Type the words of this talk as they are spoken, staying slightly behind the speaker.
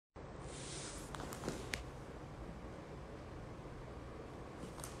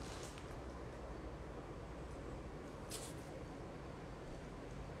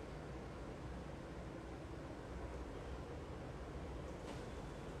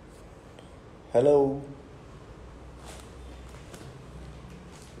Hello.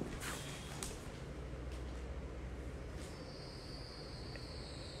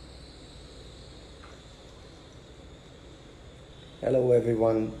 Hello,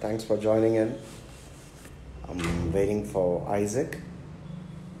 everyone. Thanks for joining in. I'm waiting for Isaac.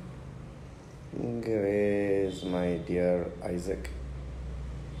 Where is my dear Isaac?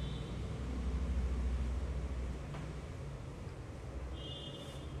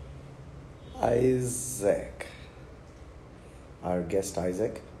 Isaac. Our guest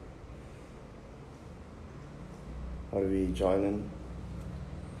Isaac. Are we joining?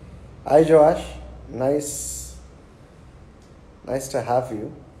 Hi, Joash. Nice to have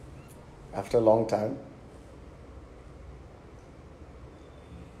you after a long time.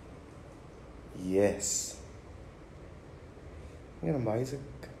 Yes. Isaac.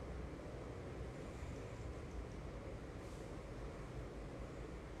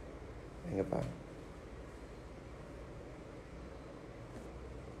 எங்கப்பா?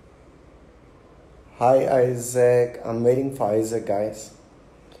 Hi, Isaac. I'm waiting for Isaac, guys.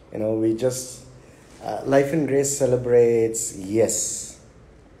 We just Life in Grace celebrates. Yes.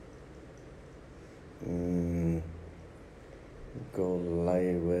 Go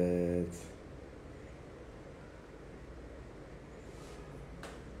live with.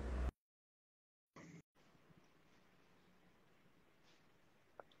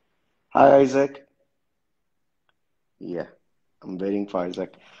 Hi, Isaac. Yeah, I'm waiting for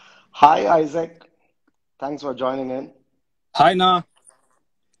Isaac. Hi, Isaac. Thanks for joining in. Hi, Na.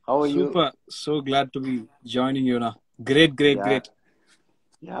 How are you? Super. So glad to be joining you, Na. Great. Yeah.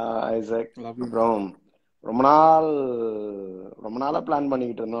 Yeah, Isaac. Lovely. அப்புறம் ரொம்ப நாளா plan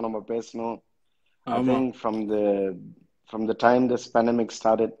பண்ணிக்கிட்டு இருந்தோம் நம்ம பேசணும். I think from the time this pandemic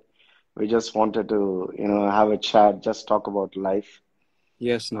started, we just wanted to, have a chat, just talk about life.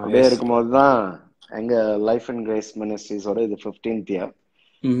 Yes, Na. அப்படியே Yes. இருக்கும்போது தான் எங்க லைஃப் அண்ட் கிரேஸ் மினிஸ்ட்ரிஸோட இது 15th year.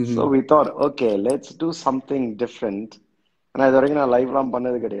 Mm-hmm. So we thought, okay, let's do something different. ஆனா இது வரைக்கும் நான் லைவ்லாம்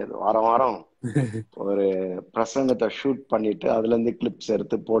பண்ணது கிடையாது. வாரம் ஒரு பிரசங்கத்தை ஷூட் பண்ணிட்டு அதுல இருந்து கிளிப்ஸ்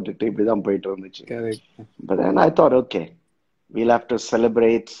எடுத்து போட்டுட்டு இப்படிதான் போயிட்டு இருந்துச்சு. Correct. But then I thought, okay, we'll have to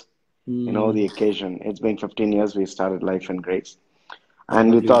celebrate, the occasion. It's been 15 years we started Life and Grace. And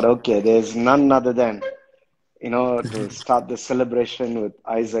we thought, okay, there's none other than, to start the celebration with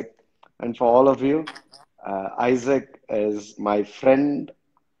Isaac. And for all of you, Isaac is my friend,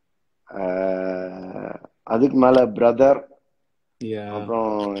 அதுக்கு மேல brother,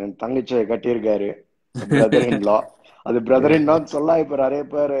 அப்புறம் என் தங்கச்சியை கட்டியிருக்காரு, brother in லா. அது brother in லான்னு சொல்ல இப்ப நிறைய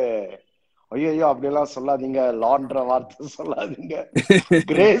பேரு ஐயோ அப்படியெல்லாம் சொல்லாதீங்க, லான்ற வார்த்தை சொல்லாதீங்க,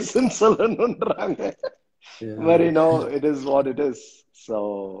 கிரேஸ்ன்னு சொல்லணும்ன்றாங்க. But it is what it is. So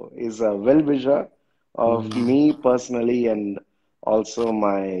he's a well-wisher of me personally and also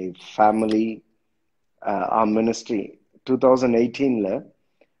my family, our ministry. 2018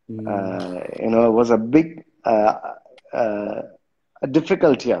 it was a big a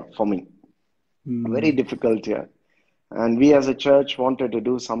difficult year for me. A very difficult year. And we as a church wanted to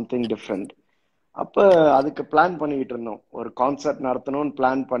do something different. அப்ப அதுக்கு plan பண்ணிக்கிட்டு இருந்தோம். ஒரு concert நடத்தணும்னு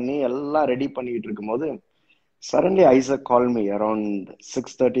plan பண்ணி எல்லாம் ready பண்ணிக்கிட்டு இருக்கும் போது suddenly Isaac called me around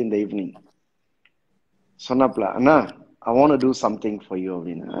 6:30 in the evening. சொன்னாப்ல, Anna, I want to do something for you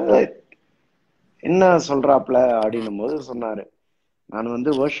அப்படின்னு. என்ன சொல்றாப்ல அப்படின்னும் போது சொன்னாரு, நான்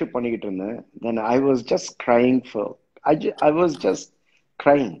வர்ஷிப் பண்ணிக்கிட்டு இருந்தேன். Then I was just crying I was just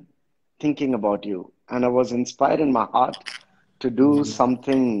crying, thinking about you. And I was inspired in my heart to do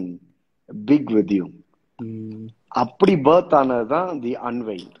something big with you. அப்படி birth ஆனதுதான் The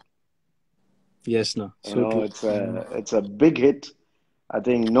Unveiled. Yes, no. So it's a big hit. I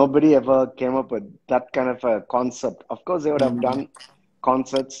think nobody ever came up with that kind of a concept. Of course, they would have done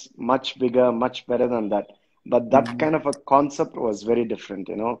concerts much bigger, much better than that. But that kind of a concept was very different,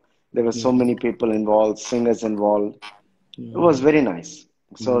 There were so many people involved, singers involved. It was very nice.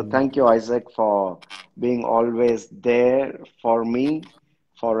 So thank you, Isaac, for being always there for me,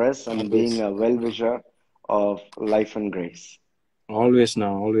 for us, and being a well-wisher of Life and Grace. Always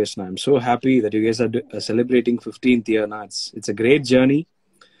now. I'm so happy that you guys are celebrating 15th year now. It's a great journey.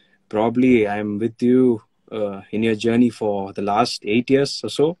 Probably I'm with you in your journey for the last 8 years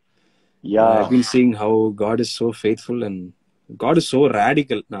or so. Yeah. I've been seeing how God is so faithful and God is so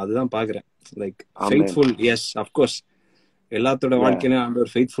radical. நான் அதுதான் பாக்குறேன். Like faithful, yes, of course. எல்லாத்தோட வாழ்க்கையில ஆண்டவர்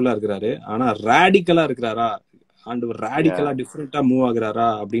ஃபெய்த்ஃபுல்லா இருக்கிறாரு. ஆனா ராடிக்கலா இருக்கிறாரா, ஆண்டவர் ராடிக்கலா டிஃபரெண்டா மூவ் ஆகுறாரா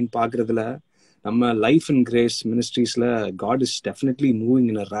அப்படின்னு பாக்குறதுல நம்ம life and grace மினிஸ்ட்ரீஸ்ல God is definitely moving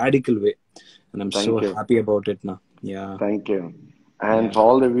in a radical way. And I'm so happy about it now. Yeah. Thank you. And for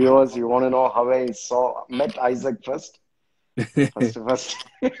all the viewers, you want to know how I met Isaac first? First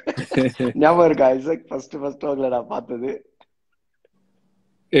ஞாபகம் இருக்கா Isaac? First உங்களை நான் பார்த்தது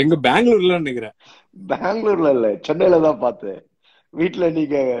எங்க பெங்களூர்ல நினைக்கிறேன். பெங்களூர்ல இல்ல, சென்னையில தான் பார்த்தேன். வீட்டுல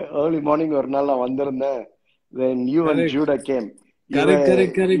நீங்க ஏர்லி மார்னிங் ஒரு நாள் நான் வந்திருந்தேன். Then you and Judah came.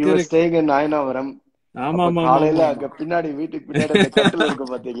 You were staying in நாயனாவரம். காலையில அங்க பின்னாடி வீட்டுக்கு பின்னாடி அந்த கட்டில் இருக்கு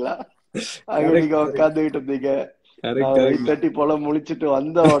பாத்தீங்களா, அங்க நீங்க உட்காந்துக்கிட்டு இருந்தீங்க. 8:30 போல முழிச்சிட்டு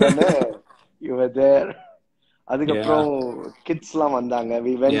வந்த உடனே you were there. அதுக்கப்புறம் கிட்ஸ் எல்லாம் வந்தாங்க.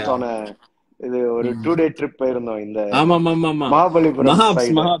 we went on a இது ஒரு 2 day ட்ரிப் போயிருந்தோம் இந்த மகாபலிபுரம்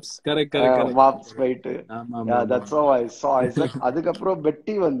சைடு. மாப்ஸ் போயிட்டு that's how I saw Isaac. அதுக்கப்புறம்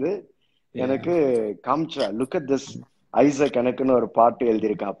பெட்டி வந்து எனக்கு காமிச்சா, லுக் அட் திஸ் ஐசக், எனக்குன்னு ஒரு பாட்டு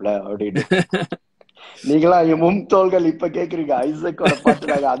எழுதியிருக்காப்ல அப்படின்னு. நீங்களா என் மும் தோள்கள் இப்ப கேக்குறீங்க, ஐசக்கோட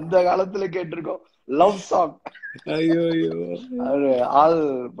பாட்டு நாங்க அந்த காலத்துல கேட்டிருக்கோம். Love song. அவரு ஆள்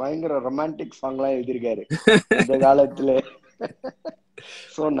பயங்கர ரொமான்டிக் சாங் எல்லாம் எழுதியிருக்காரு இந்த காலத்துல.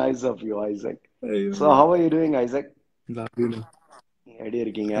 So nice of you, Isaac. So how are you doing, Isaac? எப்படி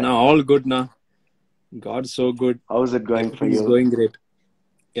இருக்கீங்க? All good na. God so good. How is it going for you? It's going great.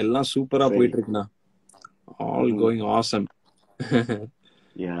 எல்லாம் சூப்பரா போயிட்டு இருக்குண்ணா. All going awesome.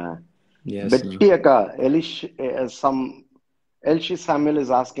 Yeah. Yes. Betty Akka, Elshi Samuel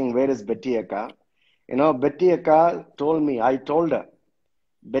is asking, where is Betty Akka? You know, Betty Akka told me, I told her,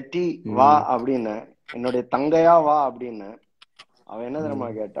 Betty வா அப்படின்னு, என்னுடைய தங்கையா வா அப்படின்னு. அவன் என்ன தெரியுமா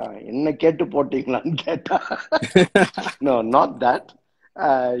கேட்டா, என்ன கேட்டு போட்டீங்களான்னு கேட்டா. No, not that.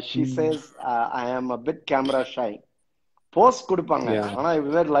 She says, I am a bit camera shy. Post கொடுப்பாங்க, ஆனா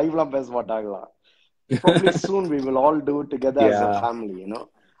இவர் லைவ்லாம் பேச மாட்டாங்களா. Probably soon we will all do together as a family, you know.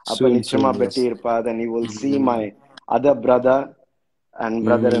 அப்ப நிச்சயமா பெட்டி இருப்பா. Then you will see my other brother and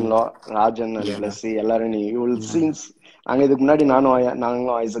brother-in-law Rajan and Blessy எல்லாரும். You will see. அங்க இதுக்கு முன்னாடி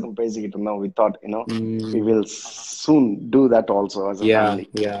நாங்களும் ஐசக்கும் பேசிக்கிட்டு இருந்தோம். We thought, you know, we will soon do that also as a family.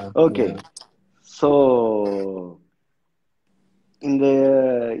 Okay. So இந்த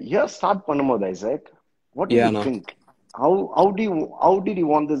year start பண்ணும்போது Isaac, what do you think? How did you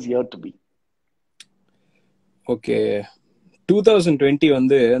want this year to be? Okay, 2020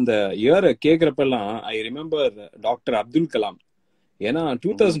 வந்து அந்த year கேக்குறப்பெல்லாம் I remember doctor Abdul Kalam. ஏன்னா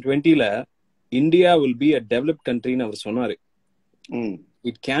 2020ல India will be a developed கண்ட்ரின்னு அவர் சொன்னாரு.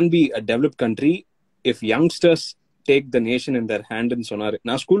 It can be a developed country if youngsters take the nation இன் தர் ஹேண்ட்னு சொன்னாரு.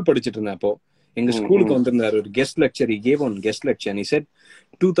 நான் school படிச்சுட்டு இருந்தேன் அப்போ. எங்க ஸ்கூலுக்கு வந்திருந்தாரு ஒரு guest lecture. He gave on guest lecture and he said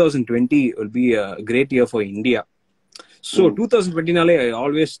 2020 will be a great year for India. So 2020 I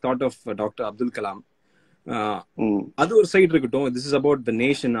always thought of Dr. Abdul Kalam. அது ஒரு சைடு இருக்கட்டும். This is about the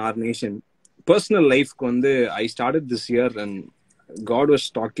nation, our nation. Personal life வந்து I started this year and God was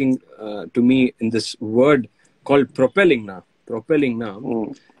talking to me in this word called propelling na.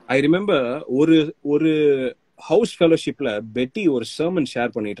 I remember ஒரு house fellowshipல பெட்டி ஒரு sermon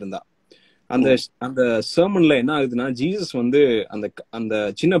share பண்ணிட்டு இருந்தா. அந்த sermonல என்ன ஆகுதுன்னா, ஜீசஸ் வந்து அந்த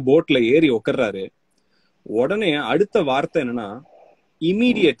சின்ன போட்ல ஏறி உட்கார்றாரு. உடனே அடுத்த வார்த்தை என்னன்னா,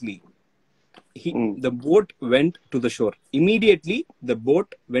 immediately the boat went to the shore. Immediately the boat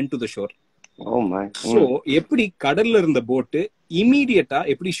went to the shore. Oh my. So எப்படி கடல்ல இருந்த போட் இமீடியட்டா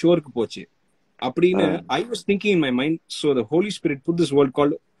எப்படி ஷோருக்கு போச்சு அப்படின்னு I was thinking in my mind. So the Holy Spirit put this word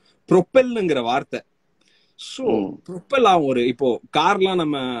called propelங்கிற வார்த்தை. So propel ஒரு இப்போ கார்லாம்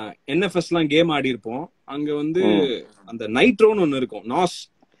நம்ம NFS எல்லாம் கேம் ஆடி இருப்போம். அங்க வந்து அந்த நைட்ரோன்னு ஒன்னு இருக்கும், நாஸ்.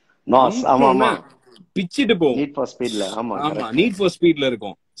 ஆமா, பிச்சிட்டு போகும். நீட் ஃபார் ஸ்பீட்ல. ஆமா, நீட் ஃபார் ஸ்பீட்ல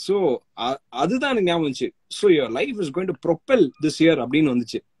இருக்கும். சோ அதுதான் எனக்கு ஞாபகம் வந்துச்சு. So your life is going to propel this year அப்படின்னு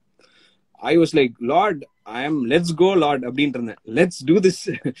வந்துச்சு. I was like, Lord, let's go Lord அப்படின்ட்டு இருந்தேன். Let's do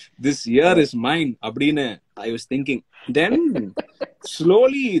this year is mine அப்படின்னு I was thinking. Then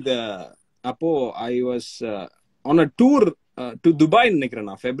slowly அப்போ I was on a tour to Dubai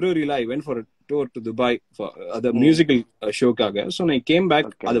நினைக்கிறேன். Februaryல I went for a tour to Dubai for the musical showக்காக. So I came back.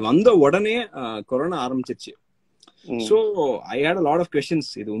 அது வந்த உடனே corona ஆரம்பிச்சிருச்சு. So I had a lot of questions.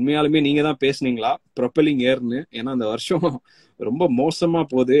 இது உண்மையாலுமே நீங்க தான் பேசுனீங்களா ப்ரொப்பெல்லிங் ஏர்னு? ஏன்னா அந்த வருஷம் ரொம்ப மோசமா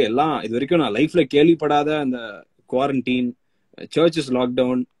போகுது. எல்லாம் இது வரைக்கும் நான் லைஃப்ல கேள்விப்படாத அந்த குவாரண்டைன், சர்ச்சஸ்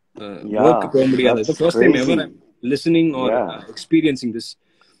லாக்டவுன், ஒர்க் போக முடியாது. First time ever listening or experiencing this.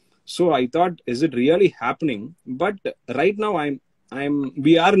 So I thought, is it really happening? But right now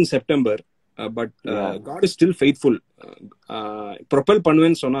we are in September, but God is still faithful. Propel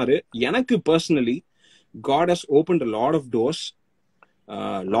பண்ணுவேன்னு சொன்னாரு. எனக்கு personally God has opened a lot of doors,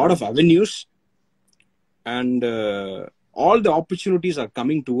 lot of avenues, and all the opportunities are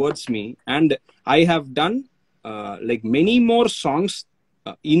coming towards me. And I have done like many more songs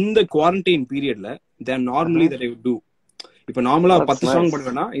in the quarantine period than normally that I would do. இப்ப நார்மலா 10 song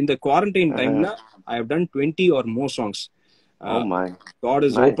பண்ணுவேன்னா இந்த quarantine டைம்ல I have done 20 or more songs. Oh my. God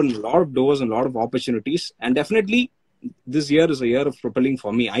has Nice. opened a lot of doors and a lot of opportunities, and definitely this year is a year of propelling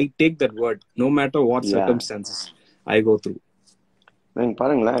for me. I take that word no matter what Yeah. circumstances I go through. நீங்க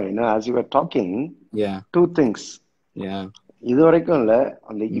பாருங்களேன், as you were talking, Yeah. two things. Yeah. இது வரைக்கும் இல்ல,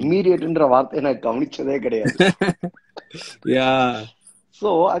 அந்த இம்மீடியட்ன்ற வார்த்தையை நான் கவனிச்சதே கிடையாது. Yeah. So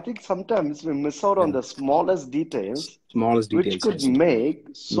I think sometimes we miss out on the smallest details, which could yes. make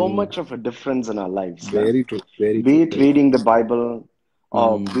so much of a difference in our lives. Very true. Very be true. it reading the Bible, or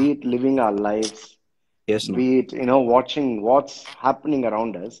be it living our lives, Yes, no. be it watching what's happening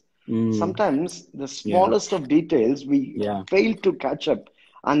around us. Sometimes the smallest of details we fail to catch up,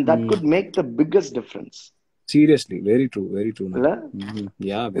 and that could make the biggest difference. Seriously, very true. Very true.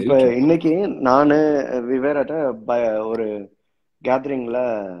 Yeah, very இப்ப true. இன்னைக்கு நானு விவேராட்ட ஒரு கேதரிங்ல,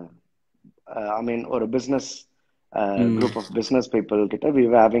 I mean ஒரு business group of business people கிட்ட we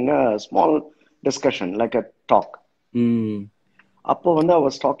were having a small discussion, like a talk. அப்போ வந்து I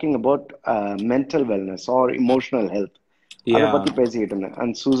was talking about mental wellness or emotional health. அதை பத்தி பேசிக்கிட்டு இருந்தேன்.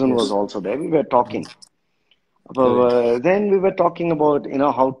 And Susan was also there. We were talking. Then we were talking about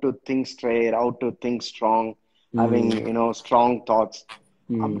how to think straight, how to think strong, having strong thoughts.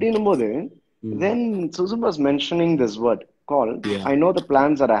 அப்படின்னும் போது then Susan was mentioning this word called, I know the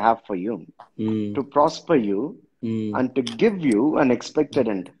plans that I have for you, to prosper you and to give you an expected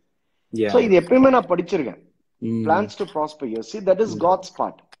end. So இது எப்பயுமே நான் படிச்சிருக்கேன். Plans to prosper you. See, that is God's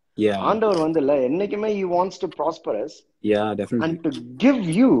part. ஆண்டவர் வந்து இல்ல, என்னைக்குமே he wants to prosper us. Definitely. And to give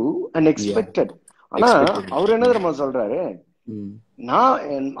you an expected. ஆனா அவர் என்ன தெரியுமா சொல்றாரு,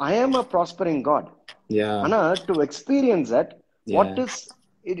 I am a prospering God. ஆனா to experience that, what is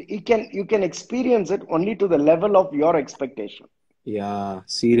you can experience it only to the level of your expectation.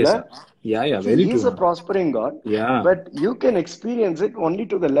 Seriously. Very He true. is a prospering God, but you can experience it only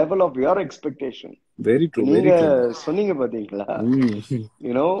to the level of your expectation. Very true. நீங்க சொன்னீங்க பாத்தீங்களா,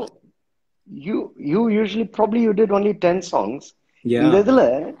 you usually probably you did only 10 songs. இந்த இதுல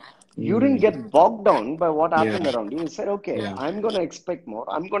you didn't get bogged down by what happened around you. You said, okay, I'm going to expect more,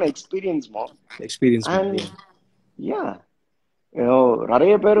 I'm going to experience more.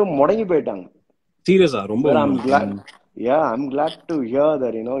 நிறைய பேரு முடங்கி போயிட்டாங்க. Seriously, ரொம்ப. I'm glad to hear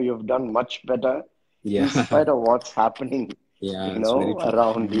that you've done much better in spite of what's happening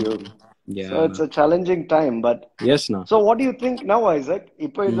around you. So it's a challenging time, but so what do you think now, Isaac?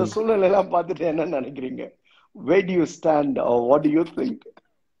 இப்போ இந்த சூழ்நிலை எல்லாம் பார்த்துட்டு என்ன நினைக்கிறீங்க? Where do you stand, or what do you think?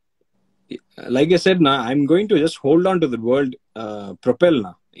 Like I said, I'm going to just hold on to the word propel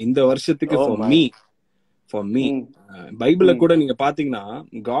இந்த வருஷத்துக்கு for me பைபிள்ல கூட நீங்க பாத்தீங்கன்னா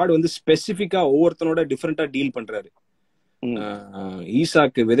God வந்து ஸ்பெசிபிக்கா ஒவ்வொருத்தனோட டிஃபரெண்டா டீல் பண்றாரு.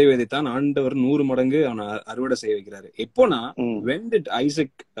 ஈசாக்கு விதை விதைத்தான், ஆண்டவர் 100 மடங்கு அவனை அறுவடை செய்ய வைக்கிறாரு. எப்போனா when did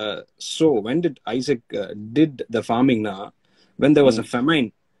Isaac did the farming na, when there was a famine.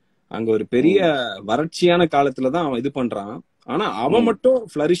 அங்க ஒரு பெரிய வறட்சியான காலத்துலதான் அவன் இது பண்றான். ஆனா அவன் மட்டும்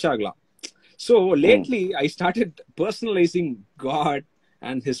ஃபிளரிஷ் ஆகலாம். So lately I started personalizing God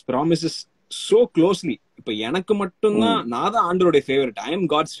and his promises so closely. இப்ப எனக்கு மட்டும்தான், நான் தான் ஆண்டவருடைய favourite. I am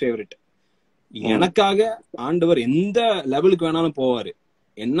God's favorite. எனக்காக ஆண்டவர் எந்த லெவலுக்கு வேணாலும் போவாரு,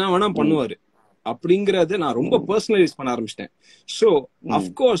 என்ன வேணா பண்ணுவாரு அப்படிங்கறத நான் ரொம்ப பர்சனலைஸ் பண்ண ஆரம்பிச்சிட்டேன். ஸோ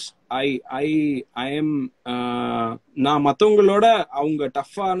அஃப்கோர்ஸ் ஐ எம் நான் மத்தவங்களோட அவங்க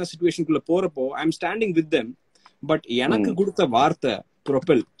டஃப்பான சிச்சுவேஷனுக்குள்ள போறப்போ I am standing with them. But எனக்கு கொடுத்த வார்த்தை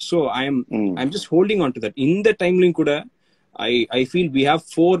ப்ரொபெல். So I am just holding on to that. இந்த டைம்லயும் கூட I feel we have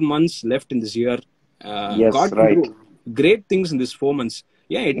 4 months left in this year. God can do great things in this 4 months.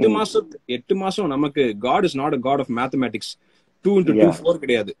 8 மாசம் நமக்கு God is not a God of mathematics. 2 into 2 4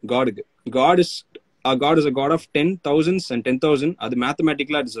 கிடையாது காடுக்கு. God is a God of 10,000s and 10,000. அது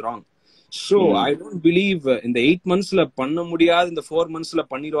mathematically it is wrong. So I don't believe in the 8 monthsல பண்ண முடியாது, இந்த 4 monthsல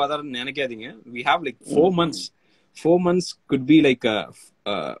பண்ணிடுவாதான்னு நினைக்காதீங்க. We have like 4 months. 4 months could be like a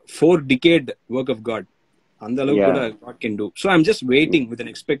 4 decade work of God. அந்த அளவுக்கு கூட God can do. So I'm just waiting with an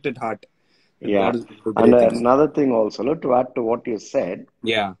expected heart. And another thing also, to add to what you said,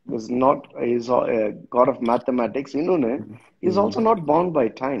 is a God of mathematics. He's also not bound by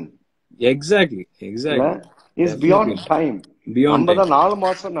time. Exactly. He's beyond time. நம்ம தான் 4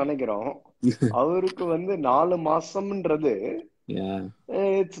 மாசம் நினைக்கிறோம், அவருக்கு வந்து 4 மாசம்ன்றது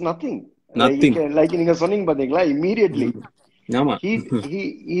it's nothing. Like நீங்க சொன்னீங்க பாத்தீங்களா, immediately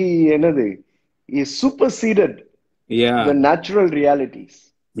he என்னது, he superseded the natural realities.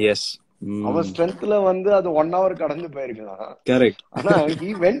 Our strengthல வந்து அது 1 hour கடந்து போயிருக்கலாம். Correct. ஆனா he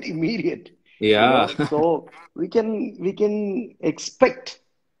went immediate. So we can expect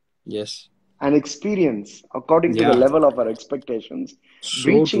an experience according to the level of our expectations,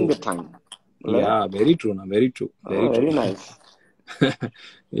 reaching the time. Yeah, very true na, very true, very true. Very nice.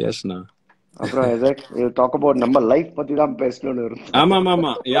 Yes na. அப்புறம் Isaac, you talk about நம்ம life பத்தி தான் பேசணும்னு இருந்தோம். ஆமா ஆமா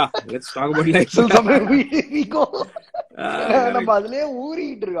ஆமா, yeah, let's talk about life. சில சமயம் we go நம்ம correct. அதுலயே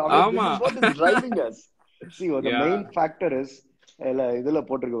ஊறிட்டு இருக்கோம். I mean, ஆமா. this is what is driving us. See, the Yeah, main factor is இதுல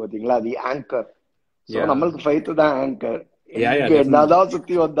போட்டிருக்கு பாத்தீங்களா, the anchor. So yeah, நம்மளுக்கு faith தான் anchor. yeah, எங்க definitely. என்னதான்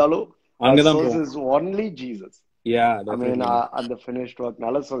சுத்தி வந்தாலும் our அங்கதான் source போவோம். is only Jesus. Yeah, I mean, definitely. and the finished work.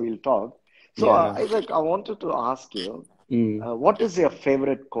 Nala, so we'll talk. So, Yeah. Isaac, I wanted to ask you, Mm. what is your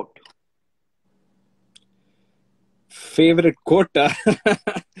favorite quote? Favorite quote?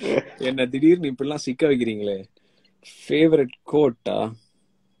 என்ன திடீர்னு இப்படிலாம் சிக்க வைக்கிறீங்களே. Favorite quote?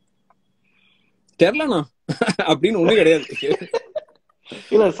 தெரியலண்ணா. அப்படின்னு ஒண்ணும் கிடையாது.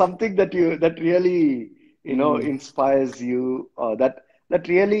 Something that really, inspires you, or that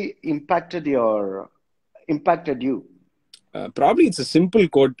really impacted you. Probably it's a simple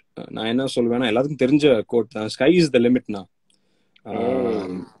quote. நான் என்ன சொல்வேன்னா, எல்லாத்துக்கும் தெரிஞ்ச quote தான். Sky is the limit na.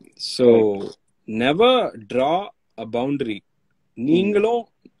 So never draw a boundary. நீங்களும்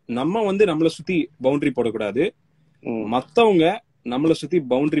நம்ம நம்மள சுத்தி பவுண்டரி போடக்கூடாது, மத்தவங்க நம்மள சுத்தி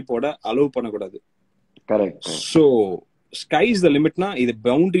பவுண்டரி போட அலோவ் பண்ணக்கூடாது. Correct. So sky is the limit na, இது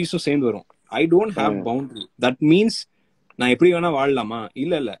பவுண்டரிஸும் சேர்ந்து வரும். I don't have boundary. That means நான் எப்படி வேணா வாழலாமா?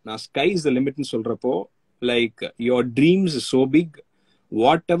 இல்ல நான் sky is the limit னு சொல்றப்போ, like your dreams is so big,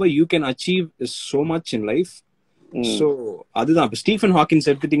 whatever you can achieve is so much in life. So அதுதான். இப்ப ஸ்டீஃபன் ஹாக்கின்ஸ்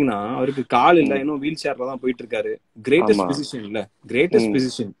எடுத்துட்டீங்கன்னா, அவருக்கு கால் இல்ல, இன்னும் வீல் சேர்ல தான் போயிட்டு இருக்காரு. கிரேட்டஸ்ட் பொசிஷன் இல்ல, கிரேட்டஸ்ட்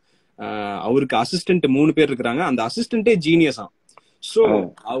பொசிஷன். அவருக்கு அசிஸ்டன்ட் 3 பேர் இருக்காங்க. அந்த அசிஸ்டன்டே ஜீனியஸா. So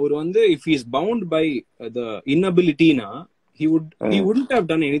our if he is bound by the inability na, he wouldn't have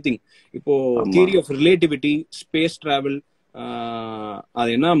done anything. இப்போ theory of relativity, space travel, அது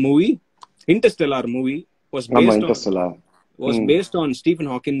என்ன movie, Interstellar movie was based on Stephen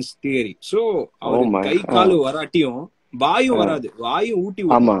Hawking's theory. So அவர் கை கால் வராட்டியும் வாயும் வராது, வாயும் ஊட்டி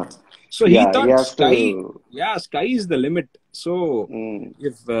விடும். So he thought sky is the limit. So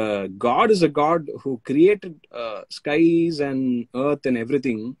if God is a God who created skies and earth and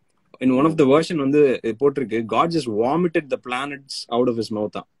everything, in one of the version போட்டிருக்கு, God just vomited the planets out of his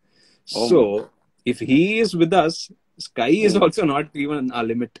mouth. So if he is with us, sky is also not even a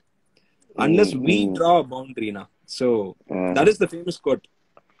limit unless we draw a boundary na. So that is the famous quote.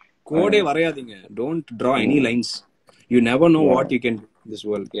 Code varayadinga, don't draw any lines. You never know what you can do in this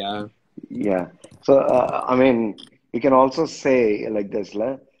world. Yeah. So I mean, you can also say like this,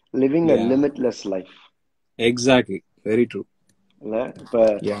 living a limitless life. Exactly, very true.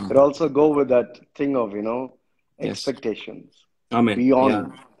 But it also go with that thing of expectations. Amen. Beyond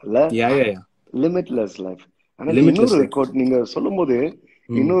limitless life. And இன்னொரு code நீங்க சொல்லும்போது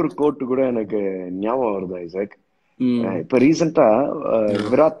இன்னொரு code கூட எனக்கு ஞாபகம் வருது Isaac. இப்ப ரீசெண்டா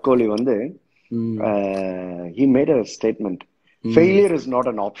Virat Kohli he made a statement, failure is not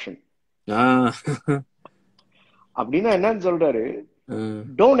an option. அப்படின்னா என்னன்னு சொல்றாரு,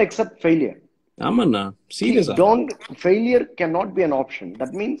 don't accept failure. ஆமாண்ணா, சீரியஸா. failure cannot be an option.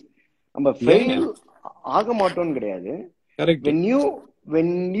 That means நம்ம fail ஆக மாட்டோம்னு கிடையாது. Correct. When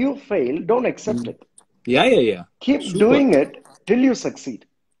you fail, don't accept it. Yeah. Keep doing it till you succeed.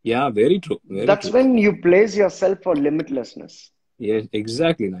 Yeah, very true. That's when you place yourself for limitlessness. Yes,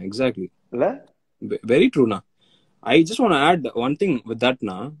 exactly na, exactly. Very true na. I just want to add one thing with that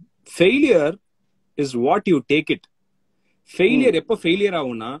na. Failure is what you take it. Failure எப்ப failure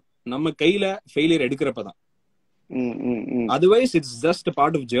ஆகும்னா, நம்ம கையில failure எடுக்கிறப்பதான். Otherwise it's just a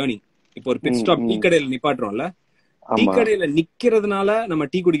part of journey. இப்போ ஒரு pit stop tea கடையில நிப்பாட்டுறோம்ல, tea கடையில நிக்கிறதுனால நம்ம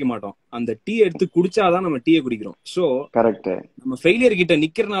tea குடிக்க மாட்டோம், அந்த டீ எடுத்து குடிச்சாதான் நம்ம டீயை குடிக்கிறோம். சோ கரெக்ட், நம்ம ஃபெயிலியர் கிட்ட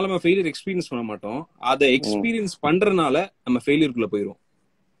நிக்கிறதுனால நம்ம ஃபெயிலியர் எக்ஸ்பீரியன்ஸ் பண்ண மாட்டோம், அதை எக்ஸ்பீரியன்ஸ் பண்றதுனால நம்ம ஃபெயிலியருக்குள்ள போயிரும்.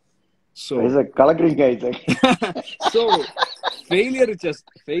 So கலக்குறீங்க. So failure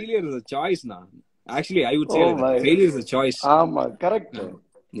is a choice na. Actually I would say failure is a choice. ஆமா, கரெக்ட்.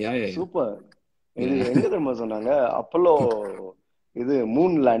 சூப்பர். இது எங்க தெரியுமா சொன்னாங்க, அப்போலோ இது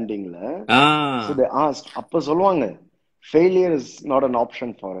மூன் லேண்டிங்ல அப்ப சொல்லுவாங்க, failure is not an option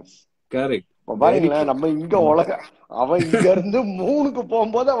for us. Correct. பாருங்களேன், நம்ம இங்க அவன் இங்க இருந்து மூணுக்கு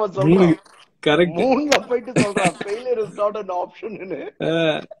போகும்போது அவன் சொல்றான், கரெக்ட், மூணுல போயிட்டு சொல்றான் failure is not an option னு.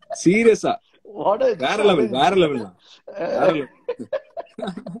 சீரியஸா வேற level.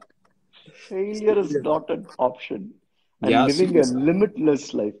 Failure is not an option and living a limitless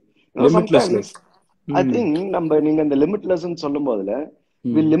life. Limitless. I think நீங்க இந்த limitless ன்னு சொல்லும் போதுல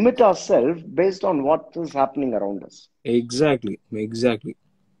we limit ourselves based on what is happening around us. Exactly.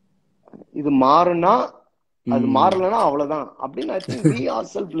 இது மாறுனா அது மாறலனா அவ்வளவுதான் அப்படின்னு I think we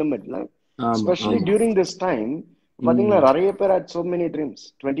ourselves limit, especially during this time. பாத்தீங்களா, நிறைய பேர் had so many dreams.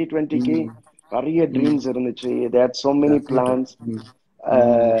 2020க்கு நிறைய ட்ரீம்ஸ் இருந்துச்சு. They had so many plans.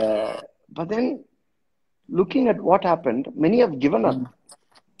 But then looking at what happened, many have given up.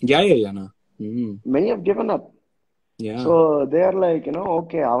 Yeah. Many have given up. Yeah. So they are like,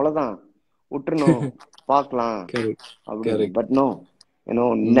 okay, அவ்வளவுதான் விட்டுறணும், பார்க்கலாம் அப்படின்னு. But no,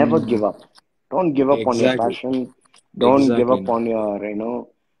 never give up. Don't give up on your Exactly. passion. Don't give Exactly. up on your,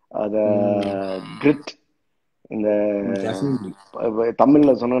 the grit. இந்த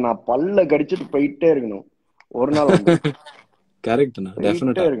தமிழ்ல சொன்னா, நான் பல்ல கடிச்சிட்டு போயிட்டே இருக்கணும், ஒரு நாள் வந்து கரெக்ட்னா,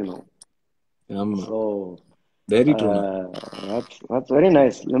 டெஃபினட்டா இருக்கணும். ஆமா, So very true. That's very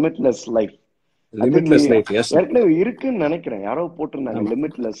nice. Limitless life. Limitless life. Yes. ஏற்கனவே இருக்குன்னு நினைக்கிறேன், யாரோ போட்டிருந்தாங்க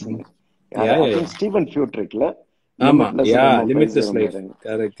limitless. I think Stephen Furtickல limitless life.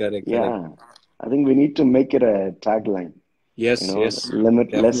 Correct. Yeah, I think we need to make it a tagline. Yes.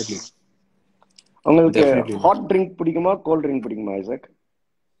 Limitless. உங்களுக்கு ஹாட் ட்ரிங்க் பிடிக்குமா, gold drink பிடிக்குமா Isaac?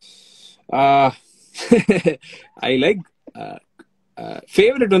 I like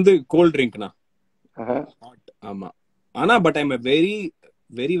favorite வந்து gold ட்ரிங்க்னா. ஆமா, ஆனா but I am a very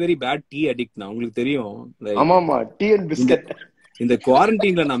very very bad tea addict நான், உங்களுக்கு தெரியும். ஆமாமா, டீ அண்ட் பிஸ்கட். இந்த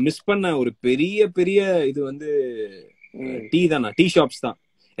குவாரண்டைன்ல நான் மிஸ் பண்ண ஒரு பெரிய இது வந்து டீ தான், டீ ஷாப்ஸ் தான்.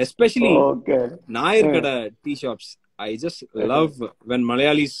 எஸ்பெஷலி நாயர் கடை tea shops. I just love when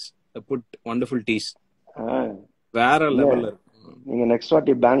Malayalis put wonderful teas. வேற லெவல்ல இருக்கு. நீங்க நெக்ஸ்ட்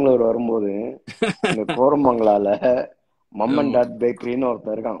வாட்டி பெங்களூர் வரும்போது இந்த கோரமங்கலால மம் அண்ட் டாட் பேக்கரின்னு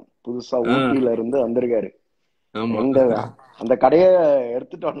ஒருத்தர் இருக்கான், புதுசா ஊட்டில இருந்து வந்திருக்காரு. அந்த கடைய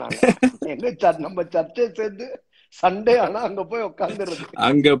எடுத்துட்டோம் நாங்க. எங்க நம்ம சர்ச்சை சேர்ந்து சண்டே ஆனா அங்க போய் உட்காந்துருது.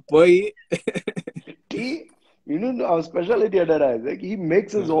 அங்க போய் டீ இன்னும் அவர் ஸ்பெஷாலிட்டி என்னடா, he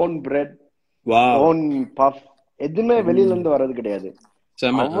makes his own bread, own puff. எதுவுமே வெளியில இருந்து வர்றது கிடையாது,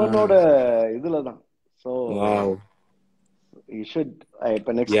 அவனோட இதுலதான். சோ you should,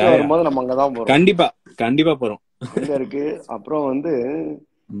 இப்ப நெக்ஸ்ட் வரும்போது நம்ம அங்கதான் போறோம். கண்டிப்பா போறோம். அங்க இருக்கு. அப்புறம் வந்து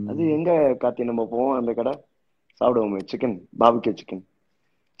அது எங்க காத்தி நம்ம போவோம், அந்த கடை சாப்பிடுவோமே, chicken barbecue chicken,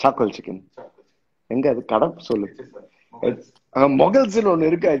 charcoal chicken. எங்க அது கடை சொல்லு? மொகல்ஸ் ஒண்ணு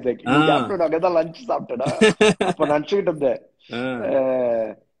இருக்கு. அங்கதான் லஞ்ச் சாப்பிட்டடா. அப்ப நினைச்சுக்கிட்டு இருந்தேன்,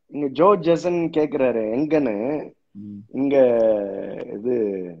 இங்க ஜோ ஜெசன் கேக்குறாரு எங்கன்னு. இங்க இது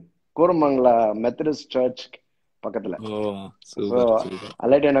கோரமங்கலா மெத்தடிஸ்ட் சர்ச் பக்கத்துல.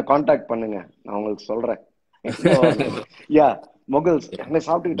 அல்லாட்டி என்ன கான்டாக்ட் பண்ணுங்க, நான் உங்களுக்கு சொல்றேன். யா, மொகல்ஸ் அங்க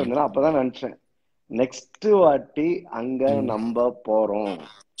சாப்பிட்டுக்கிட்டு இருந்தேன். அப்பதான் நினைச்சேன், நெக்ஸ்ட் வாட்டி அங்க நம்ம போறோம்.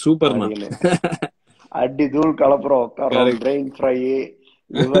 சூப்பர். அடி தூள் கலப்புறோம், உட்காரோம். பிரெயின் ஃப்ரை,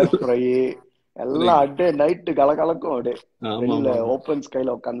 லிவர் ஃப்ரை எல்லாம் அட்டே நைட்டு கலக்கும். அப்படியே வெளியில ஓப்பன்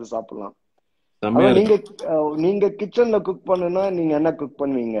ஸ்கைல உட்காந்து சாப்பிடலாம். நீங்க கிச்சன்ல குக் பண்ணுனா நீங்க என்ன குக்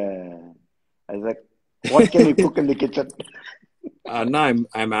பண்ணுவீங்க? What can you cook in the kitchen?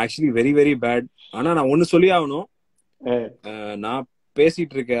 I'm actually very very bad. ஆனா நான் ஒன்னு சொல்லி ஆகணும். நான்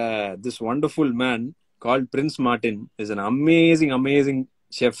பேசிட்டு இருக்க this wonderful man called Prince Martin is an amazing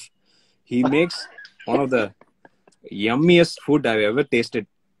chef. He makes one of the yummiest food I've ever tasted,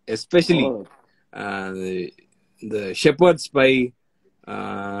 especially the shepherd's pie,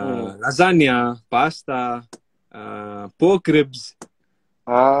 lasagna, pasta, pork ribs.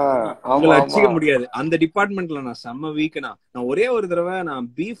 அடிச்சுக்க முடியாது. அந்த டிபார்ட்மெண்ட்ல நான் செம்ம வீக்னா. நான் ஒரே ஒரு தடவை நான்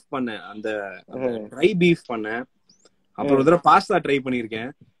பீஃப் பண்ணேன், அந்த ட்ரை பீஃப் பண்ணேன். அப்புறம் ஒரு தடவை பாஸ்தா ட்ரை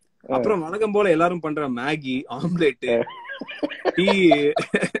பண்ணிருக்கேன். அப்புறம் வழக்கம் போல எல்லாரும் பண்ற மேகி, ஆம்லெட், டீ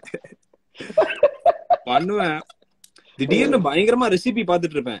பண்ணுவேன். திடீர்னு பயங்கரமா ரெசிபி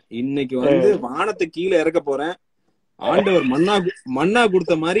பாத்துட்டு இருப்பேன். இன்னைக்கு வந்து வானத்தை கீழே இறக்க போறேன், ஆண்டவர் மண்ணா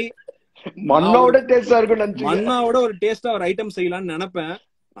கொடுத்த மாதிரி மண்ணோட டேஸ்டா இருக்கும், மண்ணாவோட ஒரு டேஸ்டா ஒரு ஐட்டம் செய்யலாம்னு நினைப்பேன்.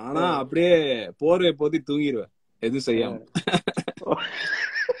 ஆனா அப்படியே போர்வை போத்தி தூங்கிடுவேன், எதுவும் செய்யாம.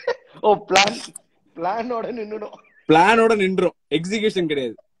 பிளானோட நின்றோம், எக்ஸிகியூஷன்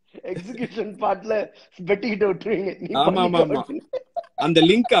கிடையாது. எக்ஸிகியூஷன் பார்ட்ல வெட்டிக்கிட்டு விட்டுருவீங்க. ஆமா, அந்த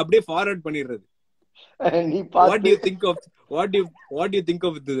லிங்க் அப்படியே ஃபார்வர்ட் பண்ணிடுறது. நீ what do you think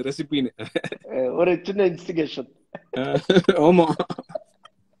of the recipe? ஒரு சின்ன இன்ஸ்டிகேஷன். ஆமா.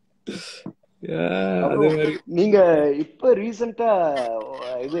 நீங்க இப்ப ரீசெண்டா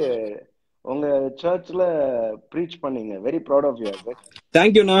இது உங்க சர்ச்ல ப்ரீச் பண்ணீங்க. Very proud of you.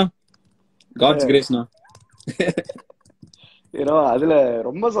 Thank you, God's grace. அதுல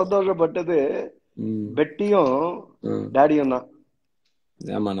ரொம்ப சந்தோஷப்பட்டது பெட்டியும் டாடியும் தான்.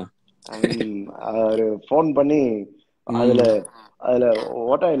 ஆமாண்ணா. அவரு போன் பண்ணி அதுல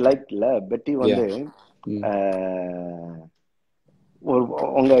வாட் ஐ லைக்ல, பெட்டி வந்து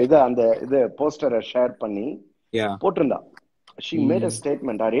உங்க அந்த போஸ்டரை ஷேர் பண்ணி போட்டிருந்தா. She made a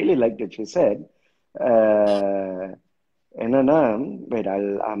statement. I really liked it. She said, என்னன்னா, wait,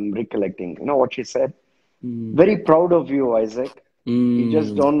 I'm recollecting. You know what she said? Very proud of you, Isaac. You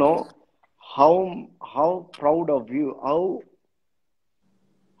just don't know how how proud of you,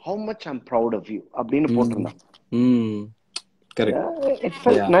 how much I'm proud of you. அப்படின்னு போட்டிருந்தான். Correct. It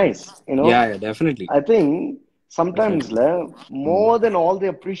felt nice, you know. Yeah, definitely. I think sometimes more than all the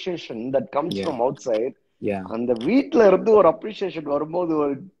appreciation that comes from outside, அந்த வீட்ல இருந்து ஒரு appreciation வரும்போது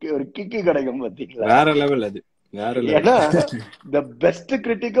ஒரு kick கிடைக்கும் பாத்தீங்களா? வேற லெவல் அது, வேற லெவல். ஏன்னா the best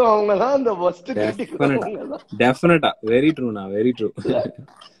கிரிட்டிக்கும் அவங்க தான், the worst கிரிட்டிக்கும் அவங்க தான். டெஃபினட்டா வெரி ட்ரூனா, வெரி ட்ரூ.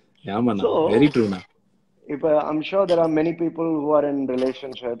 ஆமாண்ணா, வெரி ட்ரூனா. இப்ப I'm sure there are many people who are in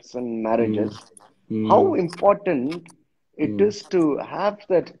relationships and marriages. How important it is to have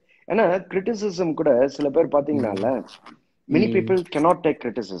that. ஏன்னா criticism கூட சில பேர் பாத்தீங்கன்னால, many people cannot take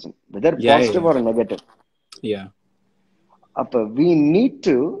criticism, whether positive or negative. Yeah. அப்ப we need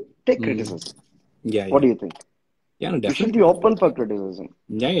to take criticism. What do you think? Yeah, no, we should be open for criticism.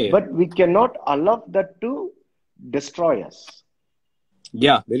 But we cannot allow that to destroy us.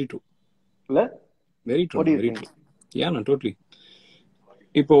 Yeah, very true. Very true. What do you very think? True. Yeah, no, totally.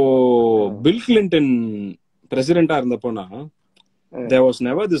 இப்போ bill Clinton பிரசிடென்டா இருந்தப்போனா, there was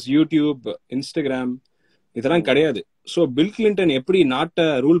never this YouTube, Instagram, இதெல்லாம் கிடையாது. So bill Clinton எப்படி நாட்டை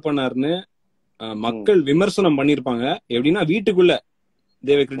rule பண்ணாருன்னு மக்கள் விமர்சனம் பண்ணிருப்பாங்க. எப்படின்னா வீட்டுக்குள்ள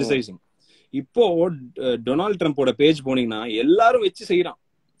they were criticizing. இப்போ டொனால்ட் ட்ரம்போட பேஜ் போனீங்கன்னா எல்லாரும் வச்சு செய்யறான்.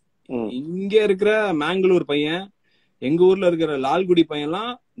 இங்க இருக்கிற மேங்களூர் பையன், எங்க ஊர்ல இருக்கிற லால்குடி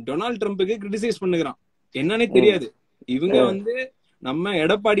பையன்லாம் டொனால்ட் ட்ரம்புக்கு கிரிட்டிசைஸ் பண்ணுகிறான். என்னன்னே தெரியாது. இவங்க நம்ம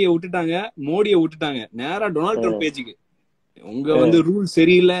எடப்பாடியை விட்டுட்டாங்க, மோடியை விட்டுட்டாங்க, நேரா டொனால்ட் ட்ரம்ப் பேஜுக்கு. உங்க ரூல்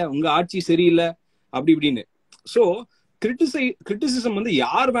சரியில்லை, உங்க ஆட்சி சரியில்லை, அப்படி இப்படின்னு. சோ கிரிட்டிசிசம்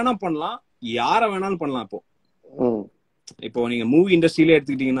யார் வேணா பண்ணலாம், யார வேணாலும் பண்ணலாம். இப்போ நீங்க மூவி இண்டஸ்ட்ரியில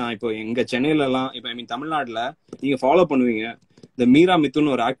எடுத்துக்கிட்டீங்கன்னா, இப்போ எங்க சென்னையில எல்லாம், இப்போ ஐ மீன் தமிழ்நாட்டுல நீங்க ஃபாலோ பண்ணுவீங்க, இந்த மீரா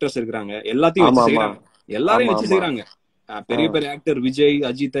மித்துன்னு ஒரு ஆக்ட்ரஸ் இருக்கிறாங்க. எல்லாத்தையும் வச்சு செய்யறாங்க, எல்லாரையும் வச்சு செய்யறாங்க. பெரிய பெரிய ஆக்டர் விஜய்,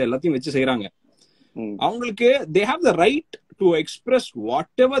 அஜித் எல்லாத்தையும் வச்சு செய்யறாங்க. அவங்களுக்கு they have the right to express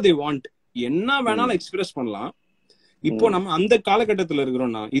whatever they want. என்ன வேணாலும் எக்ஸ்பிரஸ் பண்ணலாம். இப்போ நம்ம அந்த காலகட்டத்துல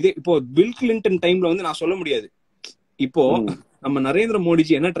இருக்கிறோம்னா, இதே இப்போ பில் கிளின்டன் டைம்ல நான் சொல்ல முடியாது. இப்போ நம்ம நரேந்திர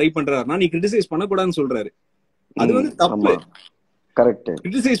மோடிஜி என்ன ட்ரை பண்றாருன்னா, நீ கிரிட்டிசைஸ் பண்ணக்கூடாதுன்னு சொல்றாரு. அது தப்பு. கரெக்ட்.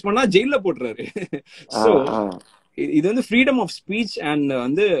 கிரிட்டிசைஸ் பண்ணா ஜெயில போட்டுறாரு. சோ இது freedom of speech.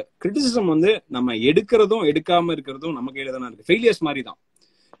 And criticism நம்ம எடுக்கிறதும் எடுக்காம இருக்கிறதும் நம்ம கையில தானே இருக்கு. ஃபெயிலியர்ஸ் மாதிரி தான்.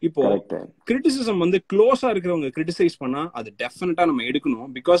 இப்போ கிரிட்டிசிசம் க்ளோஸா இருக்கிறவங்க கிரிட்டிசைஸ் பண்ணா அது டெஃபினட்டா நம்ம எடுக்கணும்.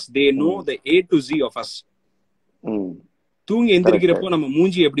 Because they know the A to Z of us. தூங்கி எந்திரிக்கிறப்போ நம்ம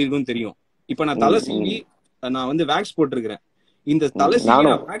மூஞ்சி எப்படி இருக்குன்னு தெரியும். இப்ப நான் தலை சீவி நான் வேக்ஸ் போட்டிருக்கிறேன். இந்த தலை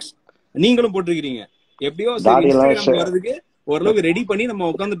சீவி வேக்ஸ் நீங்களும் போட்டிருக்கீங்க. எப்படியோ இன்ஸ்டாகிராம் வர்றதுக்கு ஓரளவுக்கு ரெடி பண்ணி நம்ம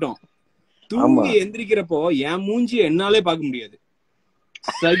உட்காந்துட்டோம். தூங்கி எந்திரிக்கிறப்போ என் மூஞ்சிய என்னாலே பார்க்க முடியாது,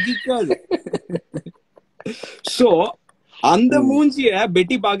 சகிக்காது. சோ அந்த மூஞ்சிய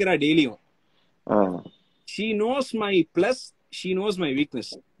பெட்டி பாக்குறா டெய்லியும். she knows my plus, she knows my weakness.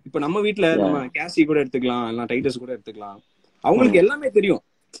 இப்ப நம்ம வீட்டுல நம்ம கேசி கூட எடுத்துக்கலாம், இல்ல டைட்டஸ் கூட எடுத்துக்கலாம். அவங்களுக்கு எல்லாமே தெரியும்.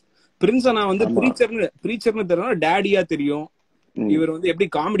 பிரின்ஸனா பிரீச்சர்னு தெரியும், டேடியா தெரியும். இவர் எப்படி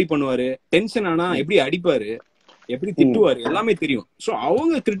காமெடி பண்ணுவாரு, டென்ஷன் ஆனா எப்படி அடிப்பாரு, எப்படி திட்டுவாரு, எல்லாமே தெரியும். சோ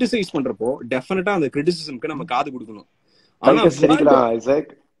அவங்க கிரிட்டிசைஸ் பண்றப்போ டெஃபினட்டா அந்த கிரிட்டிசிசம்க்கு நம்ம காது கொடுக்கணும். ஆனா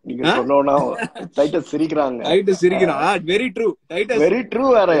நீங்க சொன்னோனா டைட்டஸ் சிரிக்கிறாங்க. டைட்டஸ் சிரிக்கிறான். Very true. Titus very true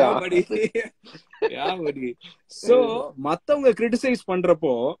வேறயா படி. யா படி. சோ மத்தவங்க கிரிட்டிசைஸ்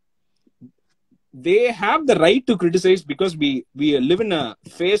பண்றப்போ they have the right to criticize because we live in a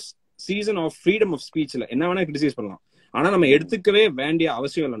phase season of freedom of speech. என்ன வேணா கிரிட்டிசைஸ் பண்ணலாம். ஆனா நம்ம எடுத்துக்கவே வேண்டிய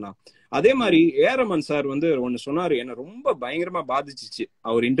அவசியம் இல்லைன்னா. அதே மாதிரி ஏரமன் சார் ஒன்னு சொன்னாரு, என்ன ரொம்ப பயங்கரமா பாதிச்சிச்சு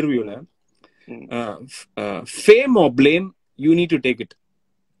அவர் இன்டர்வியூல. fame or blame, you need to take it.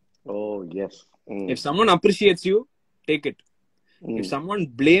 Oh yes. If someone appreciates you, take it. If someone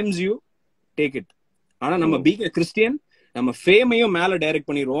blames you, take it. ஆனா நம்ம being a Christian, நம்ம ஃபேமையும் மேல டைரக்ட்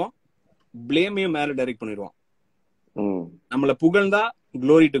பண்ணிடுவோம், பிளேமையும் மேல டைரக்ட் பண்ணிடுவோம். நம்மள புகழ்ந்தா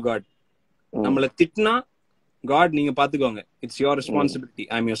glory to God, நம்மள திட்டினா God நீங்க பாத்துக்கோங்க, it's your responsibility,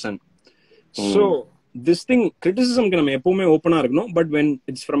 I'm your son. So this thing, criticism நம்ம எப்பவுமே ஓப்பனா இருக்கணும். But when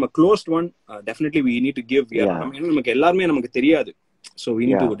it's from a closed one, definitely we need to give. நமக்கு எல்லாருமே நமக்கு தெரியாது. So we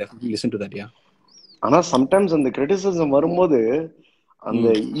need to definitely listen to that. ஆனா sometimes அந்த criticism வரும்போது அந்த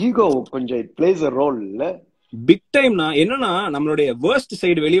ஈகோ கொஞ்சம் it plays a role இல்ல, big time. என்னன்னா நம்மளுடைய worst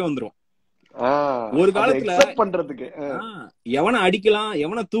side வெளிய வந்துரும். ஒரு காலத்துல பண்றதுக்கு எவனை அடிக்கலாம்,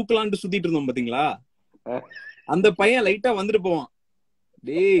 எவனை தூக்கலாம்னு சுத்திட்டு இருந்தோம் பாத்தீங்களா, அந்த பையன் லைட்டா வந்துட்டு போவான்.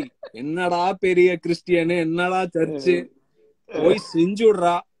 டேய் என்னடா பெரிய கிறிஸ்டியனு, என்னடா சர்ச்சு, போய் செஞ்சு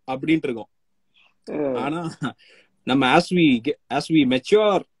விடுறா அப்படின்ட்டு இருக்கோம். ஆனா நம்ம as we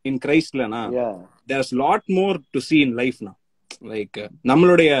mature in Christலனா there's lot more to see in life now. Like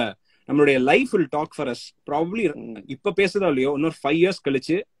நம்மளுடைய life will talk for us. Probably இப்ப பேசுறதா இல்லையோ இன்னொரு 5 years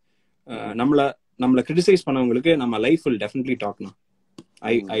கழிச்சு நம்மள criticize பண்ணவங்களுக்கு நம்ம life will definitely talk now.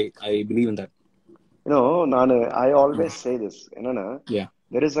 I believe in that. I always say this.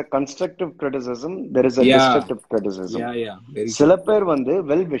 There is a constructive criticism, there is a destructive criticism. சில பேர் வந்து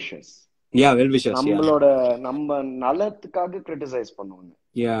well wishers. well wishers. நம்ம நலத்துக்காக criticize பண்ணுவாங்க.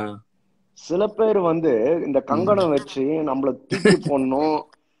 சில பேர் வந்து இந்த கங்கணம் வச்சு நம்மள தூக்கி போடணும்,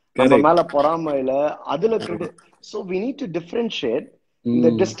 நம்ம மேல பொறாமையில அதுல so we need to differentiate. இந்த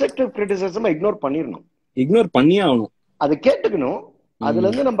destructive criticism ignore பண்ணியே ஆகணும். அது கேட்டுக்கணும், அதுல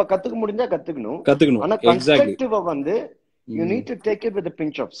இருந்து நம்ம கத்துக்க முடிஞ்சா கத்துக்கணும். ஆனா constructive வந்து you need to take it with a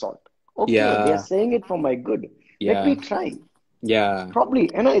pinch of salt. Okay, they are saying it for my good. Let me try. Probably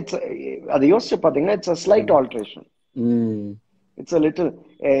அது யோசிச்சு பாத்தீங்கன்னா it's a slight alteration. It's a little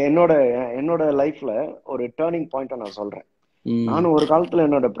என்னோட லைஃப்ல ஒரு டர்னிங் பாயிண்ட் நான் சொல்றேன். நானும் ஒரு காலத்துல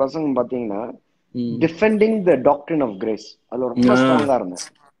என்னோட பிரசங்கம் பாத்தீங்கன்னா defending the doctrine of grace அதுல ரொம்ப ஸ்ட்ராங்கா இருந்தேன்.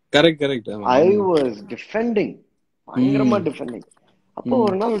 கரெக்ட். I was defending, பயங்கரமா டிஃபெண்டிங். அப்போ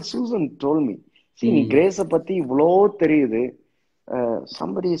ஒரு நாள் சூசன் told me, see நீ கிரேஸ பத்தி இவ்வளோ தெரியுது,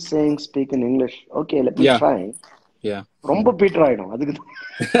 somebody is saying speak in English, okay let me try. ரொம்ப பீட்டர் ஆயிடும் அதுக்கு.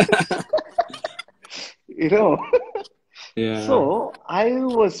 So I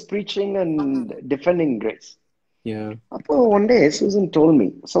was preaching and defending grace. Appo one day Susan told me,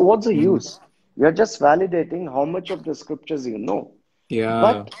 so what's the use? You're just validating how much of the scriptures you know.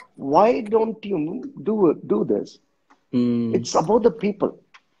 But why don't you do this? It's about the people.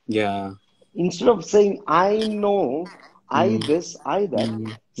 Instead of saying I know, I this, I that,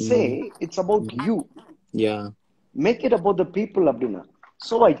 say it's about you. Make it about the people abdina.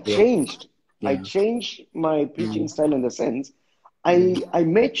 So I changed. I changed my preaching style in the sense I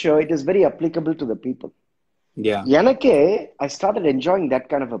made sure it is very applicable to the people. எனக்கே I started enjoying that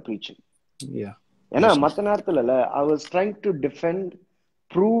kind of a preaching. ஏன்னா மத்த நேரத்துல I was trying to defend,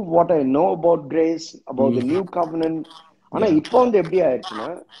 prove what I know about grace, about the new covenant. ஆனா இப்போ வந்து எப்படி ஆயிடுச்சுன்னா,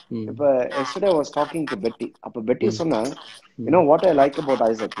 இப்ப yesterday I was talking to Betty. அப்ப Betty சொன்னா, what I like about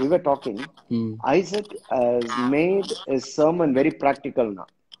Isaac, we were talking, Isaac has made his sermon very practical now.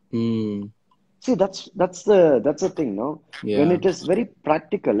 See, that's the thing, no? When it is very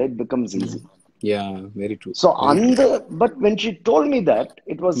practical, it becomes easy. Very true. So but when she told me that,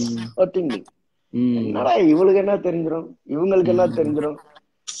 it was hurting me. என்னடா இவங்களுக்கு என்ன தெரிஞ்சிடும், இவங்களுக்கு என்ன தெரிஞ்சிடும்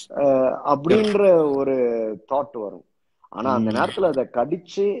அப்படின்ற ஒரு thought வரும். ஆனா அந்த நேரத்துல அதை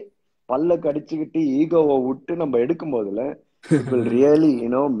கடிச்சு பல்ல கடிச்சுக்கிட்டு ஈகோவை விட்டு நம்ம எடுக்கும் போதுல it will really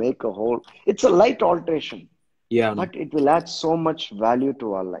make a whole, it's a light alteration, but it will add so much value to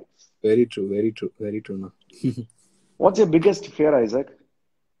our lives. Very true no. What's your biggest fear, Isaac?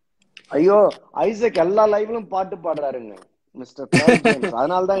 ஐயோ ஐசக் எல்லா லைவ்லயும் பாட்டு பாடுறாருங்க மிஸ்டர் கிளார்க் ஜேம்ஸ்.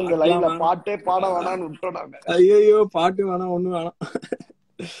 அதனால தான் இந்த லைவ்ல பாட்டே பாட வேணாம்னு விட்டுறாங்க. ஐயோ பாட்டு வேணாம், ஒண்ணு வேணாம்.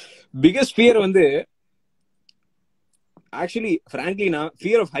 பிகெஸ்ட் ஃபியர் வந்து ஆக்சுவலி frankly நான்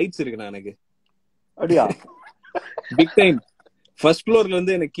ஃபியர் ஆஃப் ஹைட்ஸ் இருக்குண்ணா எனக்கு. அப்படியா? Big time. ஃபர்ஸ்ட் ஃப்ளோர்ல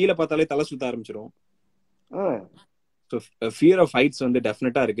இருந்து எனக்கு கீழே பார்த்தாலே தலை சுத்த ஆரம்பிச்சிடும். ஸோ ஃபியர் ஆஃப் ஹைட்ஸ் வந்து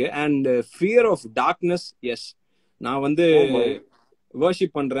டெஃபினட்டா இருக்கு. And fear of darkness, S. நான் வந்து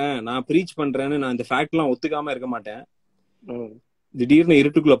வர்ஷிப் பண்றேன், நான் ப்ரீச் பண்றேன்னு நான் இந்த ஃபேக்ட் எல்லாம் ஒத்துக்காம இருக்க மாட்டேன். திடீர்னு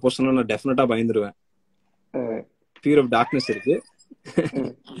இருட்டுக்குள்ள போசணும் நான் டெஃபினட்டா பயந்துருவேன். ஃபியர் ஆஃப் டார்க்னஸ் இருக்கு.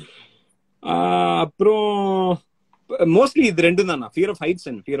 அப்புறம் மோஸ்ட்லி இது ரெண்டும் தான், fear of heights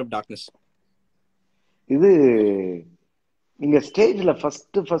and fear of darkness. இது நீங்க ஸ்டேஜ்ல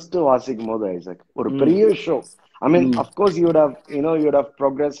ஃபர்ஸ்ட் வாசிக்கும் போது ஐசக் ஒரு பெரிய show, I mean of course you would have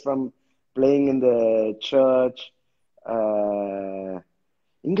progressed from playing in the church.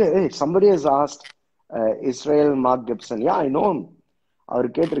 Somebody has asked Israel Mark Gibson, I know him. அவர்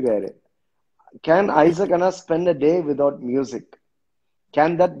கேட்டிருக்காரு, can Isaac Anna spend a day without music?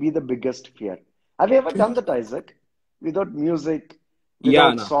 Can that be the biggest fear? Have you ever done that, Isaac? Without music,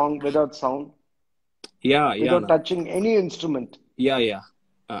 without song, without sound, without touching any instrument?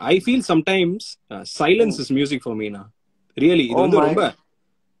 I feel sometimes silence is music for me na. Really இது வந்து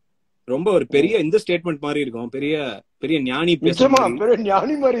ரொம்ப ஒரு பெரிய இந்த statement மாதிரி இருக்கும், பெரிய பெரிய ஞானி பெரிய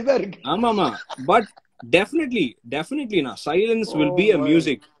ஞானி மாதிரி தான் இருக்கு. ஆமாமா, பட் டெஃபினெட்லி நான் silence will be a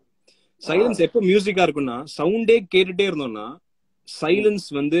music. Silence எப்போ மியூசிக்கா இருக்கும்னா, சவுண்டே கேட்டுட்டே இருந்தோம்னா சைலன்ஸ்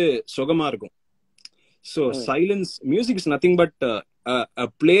வந்து சுகமா இருக்கும். So silence, music is nothing but a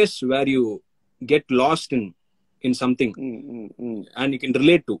place where you get lost in something and you can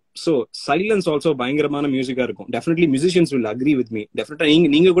relate to. So silence also பயங்கரமான மியூசிக்கா இருக்கும். Definitely musicians will agree with me. Definitely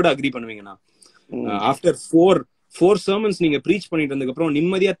நீங்க கூட agree பண்ணுவீங்கனா. After 4 sermons நீங்க preach பண்ணிட்டு இருந்ததுக்கு அப்புறம்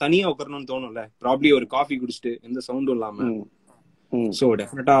நிம்மதியா தனியா உட்காரணும்னு தோணும்ல, ப்ராப்ளி ஒரு காஃபி குடிச்சிட்டு எந்த சவுண்டும் இல்லாம. சோ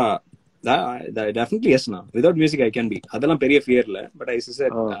டெஃபினட்டா definitely yes na, without music I can be, அதெல்லாம் பெரிய fear இல்ல, but I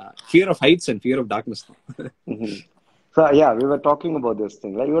said fear of heights and fear of darkness. So yeah, we were talking about this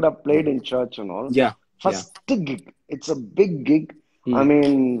thing, like you would have played in church and all. Yeah, first gig, it's a big gig. I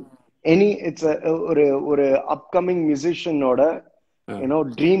mean, it's a ஒரு upcoming musician oda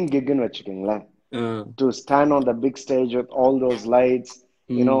dream gig nu vechukingla, to stand on the big stage with all those lights,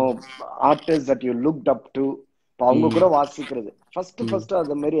 artists that you looked up to, அவங்க கூட வாசிக்கிறது first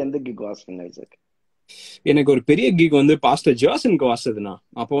அந்த மாதிரி எந்த kick வாசிங்க Isaac? எனக்கு ஒரு பெரிய கிக் வந்து பாஸ்டர் ஜாசனுக்கு வாசதுனா.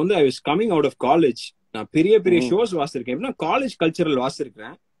 அப்போ வந்து I was coming out of college. நான் பெரிய பெரிய ஷோஸ் வாசிருக்கேன். எப்படின்னா காலேஜ் கல்ச்சரல்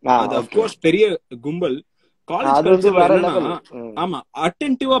வாசிருக்கேன். அது அஃப்கோர்ஸ் பெரிய கும்பல். காலேஜ் கல்ச்சரல் ஆமா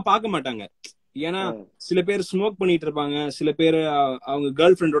அட்டென்டிவா பார்க்க மாட்டாங்க. ஏன்னா சில பேர் ஸ்மோக் பண்ணிட்டு இருப்பாங்க, சில பேர் அவங்க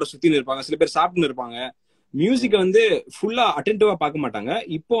கேர்ள் ஃப்ரெண்டோட சுத்தின்னு இருப்பாங்க, சில பேர் சாப்பிட்டுன்னு இருப்பாங்க. மியூசிக் வந்து ஃபுல்லா அட்டென்டிவா பார்க்க மாட்டாங்க.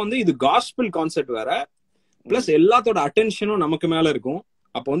 இப்போ வந்து இது காஸ்பல் கான்செப்ட் வேற, பிளஸ் எல்லாத்தோட அட்டென்ஷனும் நமக்கு மேல இருக்கும்.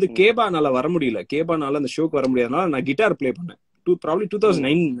 அப்போ வந்து கேபானால வர முடியல, கேபானால அந்த ஷோக்கு வர முடியாதனால நான் கிட்டார் பிளே பண்ணேன். probably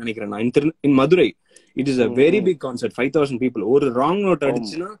 2009 நினைக்கிறேன் நான், in Madurai. It is a very big concert, 5,000 people. ஒரு ராங் நோட்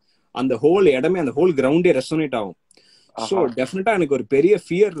அடிச்சுன்னா அந்த ஹோல் இடமே, அந்த ஹோல் கிரவுண்டே ரெசோனேட் ஆகும். ஸோ டெஃபினட்டா எனக்கு ஒரு பெரிய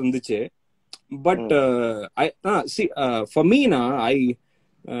ஃபியர் இருந்துச்சு. But for me na, I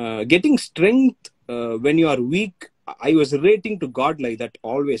getting strength when you are weak, I was relating to God like that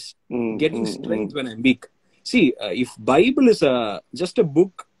always. Getting strength when I'm weak. See, if Bible is just a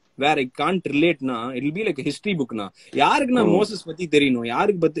book where I can't relate na, it will be like a history book na. யாருக்கு நான் Moses பத்தி தெரியணும்,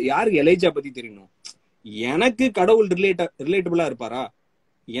 யாருக்கு Elijah பத்தி தெரியணும்? எனக்கு கடவுள் ரிலேட்டபிளா இருப்பாரா?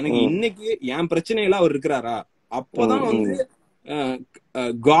 எனக்கு இன்னைக்கு என் பிரச்சனையெல்லாம் அவர் இருக்கிறாரா? அப்போதான் வந்து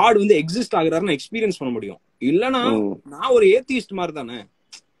காட் வந்து எக்ஸிஸ்ட் ஆகுறாருன்னு எக்ஸ்பீரியன்ஸ் பண்ண முடியும். இல்லனா நான் ஒரு ஏத்திஸ்ட் மாதிரி தானே.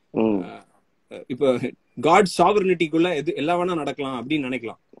 இப்ப காட் சாவர்னிட்டிக்குள்ள எல்லாம் வேணா நடக்கலாம் அப்படின்னு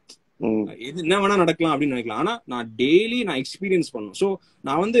நினைக்கலாம், என்ன வேணா நடக்கலாம் அப்படின்னு நினைக்கலாம். ஆனா நான் டெய்லி நான் எக்ஸ்பீரியன்ஸ் பண்ணும். சோ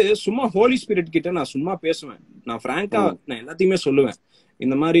நான் வந்து சும்மா ஹோலி ஸ்பிரிட் கிட்ட நான் சும்மா பேசுவேன். நான் பிராங்கா நான் எல்லாத்தையுமே சொல்லுவேன்.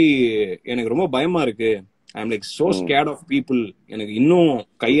 இந்த மாதிரி எனக்கு ரொம்ப பயமா இருக்கு, I am like so scared of people, எனக்கு இன்னும்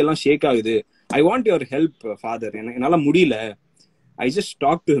கையெல்லாம் ஷேக் ஆகுது, I want your help father, என்னால முடியல. I just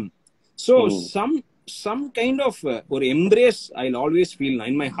talk to him. So some kind of ஒரு embrace I'll always feel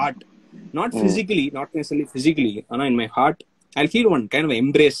in my heart, not physically, not necessarily physically, ஆனா in my heart I'll feel one kind of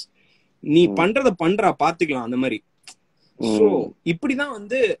embrace. நீ பண்றத பண்றா பாத்துக்கலாம் அந்த மாதிரி. சோ இப்படிதான்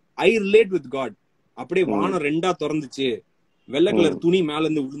வந்து I relate with God. அப்படியே வானம் ரெண்டா திறந்துச்சு, வெள்ளை கலர் துணி மேல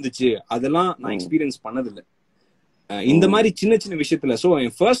இருந்து விழுந்துச்சு, அதெல்லாம் நான் எக்ஸ்பீரியன்ஸ் பண்ணதில்லை இந்த மாதிரி சின்ன சின்ன விஷயத்துல. சோ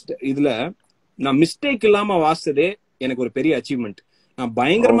என் ஃபர்ஸ்ட் இதுல நான் மிஸ்டேக் இல்லாம வாசிச்சதே எனக்கு ஒரு பெரிய அச்சீவ்மெண்ட். நான்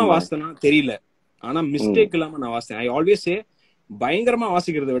பயங்கரமா வாசித்தேனா தெரியல, ஆனா மிஸ்டேக் இல்லாம நான் வாசித்தேன். ஐ ஆல்வேஸ் சே, பயங்கரமா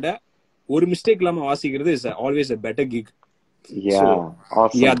வாசிக்கிறத விட ஒரு மிஸ்டேக் இல்லாம வாசிக்கிறது is always a better gig.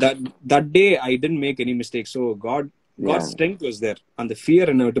 Yeah, that day I didn't make any mistakes. So God's strength was there, and the fear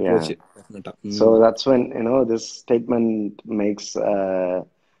என்ன விட்டு போச்சு. So that's when this statement makes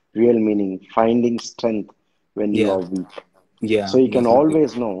real meaning, finding strength when you are weak. So you can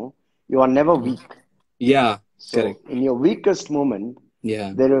always know you are never weak. So correct. In your weakest moment,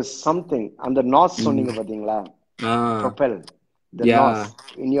 there is something. And the nos சொன்னீங்க பாத்தீங்களா, propel the nos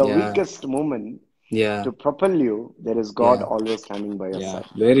in your weakest moment, to propel you, there is God always standing by your side.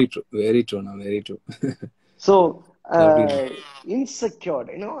 Very true, very true, very true. So insecure,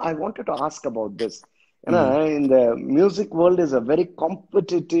 I wanted to ask about this. In the music world is a very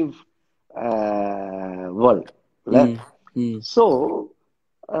competitive world. So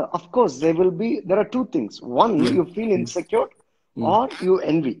of course there are two things. One, you feel insecure or you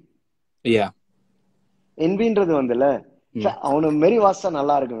envy. envyன்றது வந்துல அவன மெரி வாசா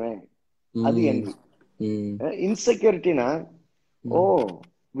நல்லா இருக்குமே, அது envy. இன்செக்யூரிட்டினா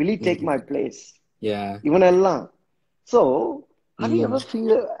will he take my place, இவனெல்லாம். So have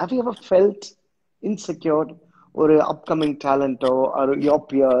you ever felt insecure ஒரு upcoming talent or your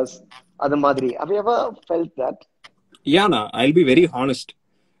peers அது மாதிரி? have you ever felt that? I'll be very honest.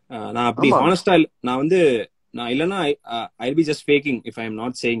 நான் அப்படி ஹானஸ்டா நான் வந்து நான் இல்லனா I'll be just faking if I am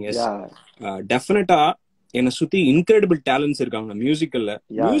not saying yes. டெஃபினட்டா என்ன சுத்தி இன்கிரெடிபிள் டேலண்ட்ஸ் இருக்காங்க மியூசிக்கல்ல.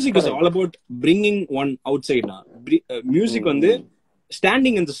 Music is all about bringing one out சைட்னா. Music வந்து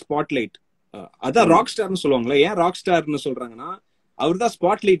ஸ்டாண்டிங் இன் தி ஸ்பாட்லைட். அதான் ராக் ஸ்டார்னு சொல்லுவாங்களே. ஏன் ராக் ஸ்டார்னு சொல்றாங்கன்னா அவர் தான்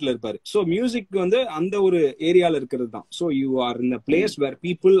ஸ்பாட்லைட்ல இருப்பாரு. ஸோ மியூசிக் வந்து அந்த ஒரு ஏரியால இருக்கிறது தான். So you are in a place where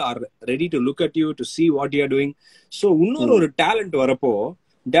people are ready to look at you, to see what you are doing. So இன்னொரு ஒரு டேலண்ட் வரப்போ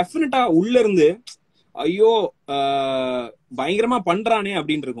டெஃபினட்டா உள்ள இருந்து ஐயோ பயங்கரமா பண்றானே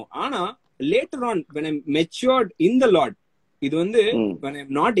அப்படின்னு இருக்கும். ஆனா later on when I matured in the Lord, இது வந்து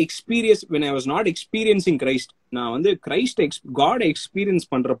when I was not experiencing Christ, நான் வந்து God எக்ஸ்பீரியன்ஸ்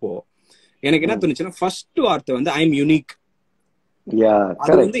பண்றப்போ எனக்கு என்ன தோணுச்சுன்னா ஃபர்ஸ்ட் வார்த்தை வந்து ஐ எம் யூனிக்.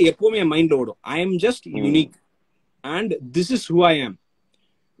 அது வந்து எப்பவுமே என் மைண்ட்ல ஓடும். I am just unique and this is who I ஆம்.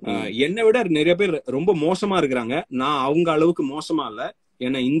 என்னை விட நிறைய பேர் ரொம்ப மோசமா இருக்கிறாங்க, நான் அவங்க அளவுக்கு மோசமா இல்ல,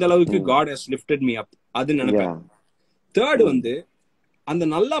 ஏன்னா இந்த அளவுக்கு God has lifted me up அது நினைப்பேன். தேர்ட் வந்து அந்த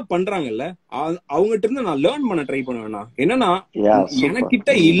நல்லா பண்றாங்கல்ல அவங்ககிட்ட இருந்து நான் லேர்ன் பண்ண ட்ரை பண்ணுவேன்னா, என்னன்னா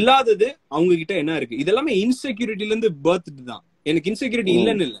எனக்கிட்ட இல்லாதது அவங்க கிட்ட என்ன இருக்கு. இதெல்லாமே இன்செக்யூரிட்டில இருந்து பர்த் தான். எனக்கு இன்செக்யூரிட்டி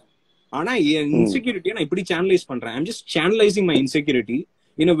இல்லைன்னு இல்லை, ஆனா என் இன்செக்யூரிட்டியை நான் இப்படி சேனலைஸ் பண்றேன். I'm just channelising my insecurity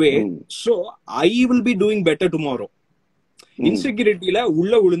in a way so I will be doing better tomorrow. இன்செக்யூரிட்டியில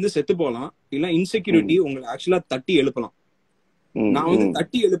உள்ள விழுந்து செத்து போலாம், இல்ல இன்செக்யூரிட்டி உங்களை ஆக்சுவலா தட்டி எழுப்பலாம். நான் வந்து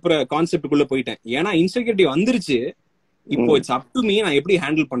தட்டி எழுப்புற கான்செப்டுக்குள்ள போயிட்டேன். ஏன்னா இன்செக்யூரிட்டி வந்துருச்சு, இப்போ இட்ஸ் அப் டு மீ நான் எப்படி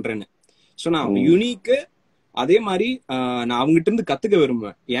ஹேண்டில் பண்றேன்னு. சோ நான் யூனிக்கு அதே மாதிரி நான் அவங்ககிட்ட இருந்து கத்துக்க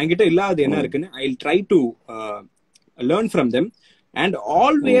விரும்புவேன். என்கிட்ட இல்லாத என்ன இருக்குன்னு I will try to learn from them and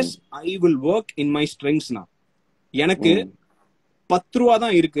always I will work in my ஸ்ட்ரெங்க்ஸ்னா. எனக்கு 10 ரூபா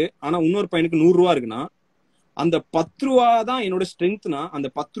தான் இருக்கு, ஆனா இன்னொரு பையனுக்கு 100 ரூபா இருக்குன்னா அந்த 10 ரூபா தான் என்னோட ஸ்ட்ரென்த்னா அந்த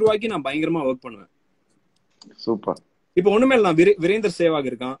 10 ரூபாய்க்கு நான் பயங்கரமா ஒர்க் பண்ணுவேன். சூப்பர். இப்ப ஒண்ணுமே இல்ல, வீரேந்தர் சேவாக்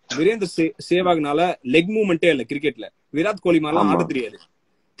இருக்கான். வீரேந்தர் சேவாக்னால லெக் மூவ்மெண்டே இல்ல கிரிக்கெட்ல. விராட் கோலி மாதிரிலாம் ஆட தெரியாது,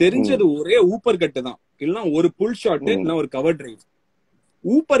 தெரிஞ்சது ஒரே ஊப்பர் கட்டு தான், இல்லைன்னா ஒரு புல் ஷாட், இல்லைன்னா ஒரு கவர் டிரைவ்.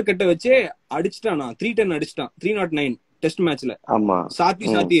 ஊப்பர் கட்டை வச்சே அடிச்சுட்டான். 310 அடிச்சுட்டான் 309 டெஸ்ட் மேட்ச்ல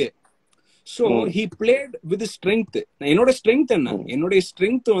சாத்தியே. So he played with strength. என்னோட ஸ்ட்ரென்த் என்ன? என்னுடைய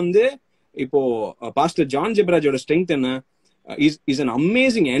ஸ்ட்ரென்த் வந்து இப்போ பாஸ்டர் ஜான் ஜெபராஜோட ஸ்ட்ரென்த் என்ன? is an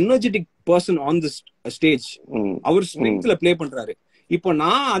amazing energetic person on the stage. Our ஸ்ட்ரென்த்ல play பண்றாரு. இப்போ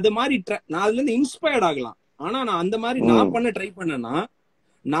நான் அது மாதிரி நான் அதுல இருந்து இன்ஸ்பயர்ட் ஆகலாம், ஆனா நான் அந்த மாதிரி நான் பண்ண ட்ரை பண்ணேன்னா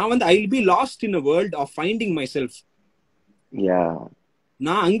நான் வந்து I will be last in a world of finding myself.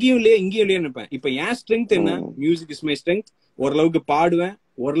 நான் அங்கேயும் இல்லையே இங்கேயும் இல்லையே நினைப்பேன். இப்ப என் ஸ்ட்ரென்த் என்ன? Music is my strength. ஓரளவுக்கு பாடுவேன்,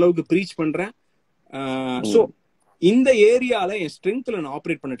 ஓரளவுக்கு ப்ரீச் பண்றேன். சோ இந்த ஏரியால என் ஸ்ட்ரென்த்ல நான்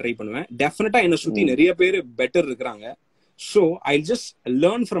ஆப்ரேட் பண்ண ட்ரை பண்ணுவேன். டெஃபினட்டா என்ன சுத்தி நிறைய பேர் பெட்டர் இருக்கிறாங்க. So I'll just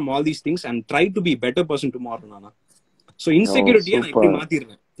learn from all these things and try to be a better person tomorrow, Nana. So insecurity na ipdi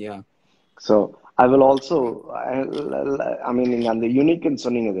maathirren. Yeah. So I will also I mean in the unique and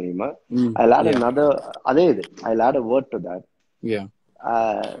sonninga theriyuma, I'll add another I'll add a word to that. Yeah.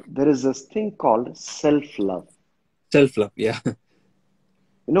 There is this thing called self love. Yeah.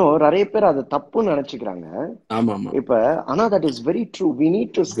 You know, நிறைய பேர் அது தப்பு நினைச்சுக்கிறாங்க. ஆமா. இப்ப ஆனா that is very true. We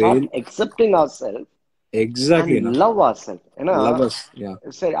need to start accepting ourselves. Exactly. And love ourselves. Love us. Yeah.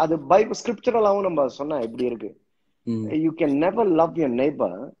 சரி, அது Bible ஸ்கிரிப்சரலாவும் நம்ம சொன்னா எப்படி இருக்கு? You can never love your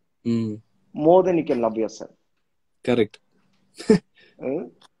neighbor more than you can love yourself. Correct.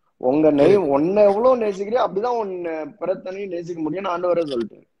 உன்னை எவ்வளவு நேசிக்கிறியோ அப்படிதான் உன்னை பிறத்தனையும் நேசிக்க முடியும்னு ஆண்டவரே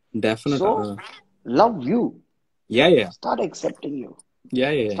சொல்லிட்டாரு. Definitely. So love you. Yeah. Start accepting you.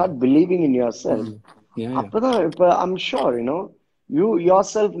 Yeah. Start believing in yourself. Yeah. அப்பதான் இப்ப I'm sure you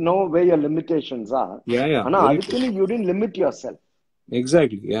yourself know where your limitations are. Yeah. ஆனா அதுக்குன்னு you didn't limit yourself.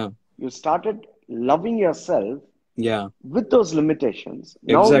 Exactly. Yeah. You started loving yourself. Yeah. With those limitations.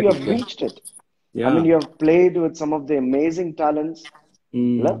 Now exactly. you have reached it. Yeah. I mean, you have played with some of the amazing talents.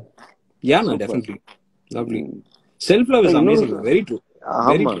 Yeah, no, definitely. Lovely. Self-love is amazing. Very true.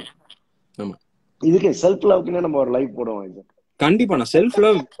 Very true. ஆமா. இதுக்கு self லவ்க்குனே நம்ம ஒரு life போடுவோம். இது கண்டிப்பா நான்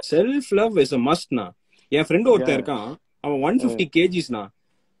self love is a must னா. என் friend ஒருத்தன் இருக்கான், அவன் 150 kgsனா,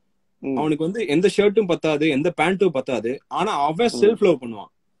 அவனுக்கு வந்து எந்த ஷர்ட்டும் பத்தாது, எந்த பேண்ட்டும் பத்தாது, ஆனா அவன் செல்ஃப் லவ் பண்ணுவான்.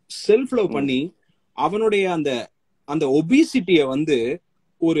 செல்ஃப் லவ் பண்ணி அவனுடைய அந்த ஒபிசிட்டிய வந்து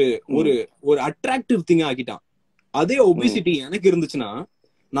ஒரு ஒரு ஒரு அட்ராக்டிவ் திங் ஆக்கிட்டான். அதே ஒபிசிட்டி எனக்கு இருந்துச்சுன்னா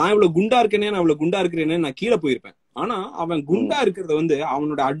நான் இவ்வளவு குண்டா இருக்கேனே, நான் இவ்வளவு குண்டா இருக்கிறேனே, நான் கீழே போயிருப்பேன். ஆனா அவன் குண்டா இருக்கிறத வந்து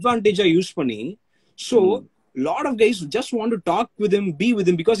அவனோட அட்வான்டேஜா யூஸ் பண்ணி, so lot of guys just want to talk with him, be with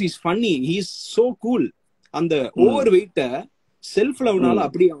him because he's funny, he's so cool. அந்த ஓவர் வெயிட்ட செல்ஃப் லவ்னால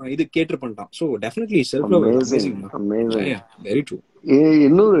அப்படி அவன் இது கேட்டர் பண்ணிட்டான். So definitely self love amazing. Very true.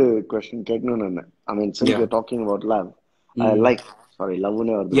 இன்னொரு क्वेश्चन கேட்கணும்னு நான் I mean since you're talking about love, I like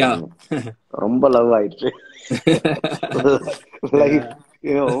லவ்னே வருது, ரொம்ப லவ் ஆயிடுச்சு. Like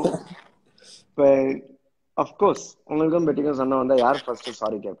of course உங்களுக்கும் பெட்டிக்கும் சொன்ன வந்தா யார் ஃபர்ஸ்ட்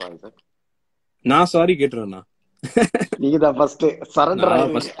சாரி கேட்பாங்க சார்? நான் சாரி கேட்டுறேன்னா நீங்க தான் ஃபர்ஸ்ட் சரண்டர்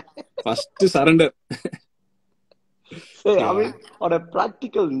ஆயிடுங்க. First surrender. I mean, on a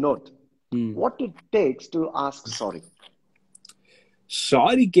practical note, what it takes to ask sorry?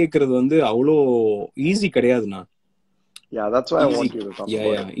 Sorry கேக்குறது வந்து அவ்வளோ easy கிடையாதுண்ணா. Yeah, that's why I want you to talk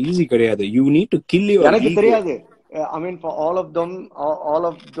about it. Easy கிடையாது. You need to kill your எனக்கு தெரியாது. I mean, for all of them, all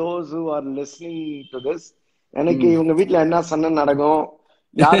of those who are listening to this, எனக்கு இவங்க வீட்டுல என்ன சண்டை நடக்கும்,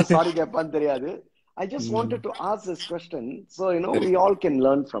 யாரு சாரி கேட்பான்னு தெரியாது. I just wanted to ask this question, so we all can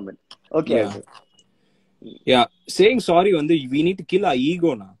learn from it. Okay, Isaac. Yeah, saying sorry வந்து we need to kill our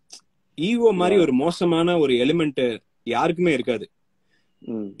ego na. Ego மாதிரி ஒரு மோசமான ஒரு எலிமெண்ட் யாருக்குமே இருக்காது.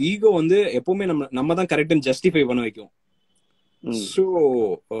 ஈகோ வந்து எப்பவுமே நம்ம தான் கரெக்ட்னு ஜஸ்டிஃபை பண்ண வைக்கும். சோ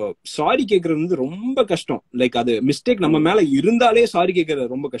சாரி கேக்குறது வந்து ரொம்ப கஷ்டம். லைக் அது மிஸ்டேக் நம்ம மேல இருந்தாலே சாரி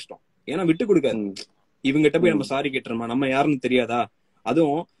கேக்குறது ரொம்ப கஷ்டம். ஏன்னா விட்டு கொடுக்காது. இவங்கிட்ட போய் நம்ம சாரி கேட்டுறோமா, நம்ம யாருன்னு தெரியாதா.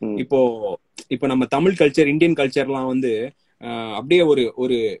 அதுவும் இப்போ நம்ம தமிழ் கல்ச்சர், இந்தியன் கல்ச்சர்லாம் வந்து அப்படியே ஒரு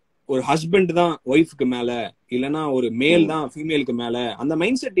ஒரு ஒரு ஹஸ்பண்ட் தான் ஒய்ஃப்க்கு மேல, இல்லைன்னா ஒரு மேல் தான் ஃபீமேலுக்கு மேல, அந்த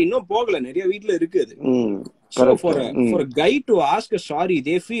மைண்ட் செட் இன்னும் போகல, நிறைய வீட்டுல இருக்குது. So for a guy to ask a sorry,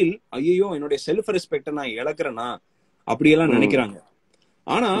 they feel ஐயோ என்னுடைய செல்ஃப் ரெஸ்பெக்ட நான் இழக்கிறேனா அப்படியெல்லாம் நினைக்கிறாங்க.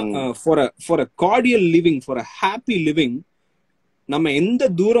 ஆனா for a cordial living, for a happy living, நம்ம எந்த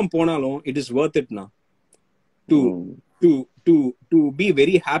தூரம் போனாலும் it is worth it na to be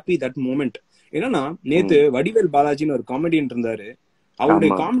very happy that moment. என்னன்னா நேத்து வடிவேல் பாலாஜின்னு ஒரு காமெடியன் இருந்தாரு.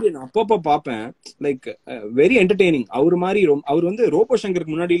 அவருடைய காமெடி நான் அப்பப்ப பாப்பேன். Like very entertaining. அவர் வந்து ரோபோ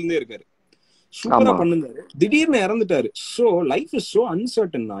சங்கருக்கு முன்னாடி இருந்தே இருக்காரு. சூப்பரா பண்ணுந்தாரு. திடீர்னு இறந்துட்டாரு. So life is so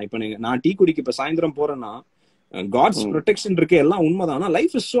uncertain தான். இப்ப நான் டீ குடிக்க இப்ப சாயந்தரம் போறேன்னா காட்ஸ் ப்ரொடெக்ஷன் இருக்கு, எல்லாம் உண்மைதான். ஆனா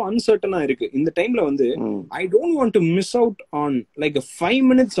லைஃப் இஸ் சோ அன்சர்டனா இருக்கு. இந்த டைம்ல வந்து I don't want to miss out on like 5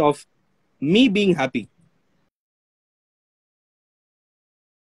 minutes of me being happy.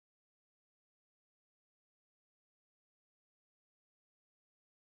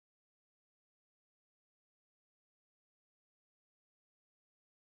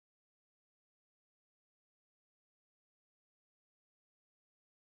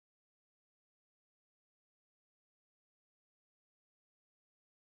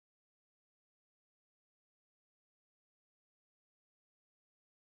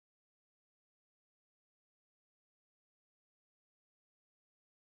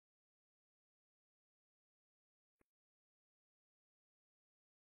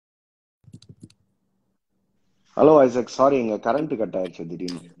 Hello Isaac, sorry, இங்க கரண்ட் கட் ஆயிடுச்சு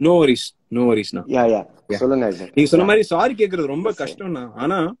திடீர்னு. நோ வரிஸ்னா. சொல்லுங்க ஐசக். நீங்க சொன்ன மாதிரி சாரி கேக்குறது ரொம்ப கஷ்டம்னா.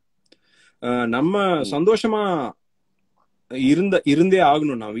 ஆனா நம்ம சந்தோஷமா இருந்தே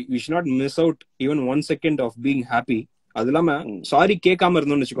ஆகணும்னா we should not miss out even 1 second of being happy. அது இல்லாம சாரி கேட்காம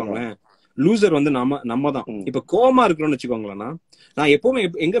இருந்தோம்னு வச்சுக்கோங்களேன், லூசர் வந்து நம்ம தான். இப்ப கோவமா இருக்கிறோம்னு வச்சுக்கோங்களேன்னா, நான் எப்பவுமே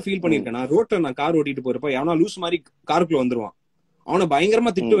எங்க ஃபீல் பண்ணிருக்கேன்னா, ரோட்ல நான் கார் ஓட்டிட்டு போறப்ப எவனா லூஸ் மாதிரி காருக்குள்ள வந்துருவான். அவனை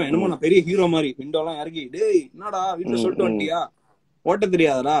பயங்கரமா திட்டுவேன். என்னமோ நான் பெரிய ஹீரோ மாதிரி விண்டோலாம் இறங்கி, டேய் என்னடா வீட்டுல சொல்லிட்டு வந்துட்டியா, ஓட்ட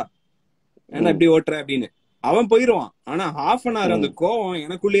தெரியாதடா, என்ன இப்படி ஓட்டுற அப்படின்னு. அவன் போயிருவான். ஆனா half an hour அந்த கோவம்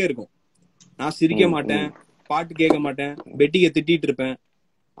எனக்குள்ளே இருக்கும். நான் சிரிக்க மாட்டேன், பாட்டு கேட்க மாட்டேன், பெட்டியை திட்டிட்டு இருப்பேன்.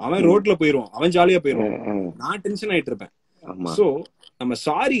 அவன் ரோட்ல போயிருவான், அவன் ஜாலியா போயிருவான், நான் டென்ஷன் ஆயிட்டு இருப்பேன். சோ நம்ம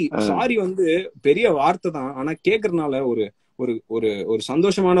சாரி வந்து பெரிய வார்த்தை தான். ஆனா கேக்குறதுனால ஒரு ஒரு ஒரு ஒரு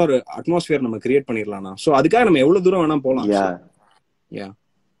சந்தோஷமான ஒரு அட்மாஸ்பியர் நம்ம கிரியேட் பண்ணிடலாம். சோ அதுக்காக நம்ம எவ்வளவு தூரம் வேணா போலாம்.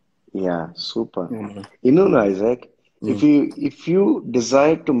 சூப்பர். இன்னொன்னு Isaac, if you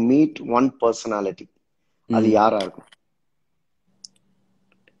desire to meet one personality, அது யாரா இருக்கும்?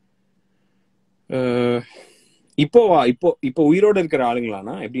 இப்போ உயிரோட இருக்கிற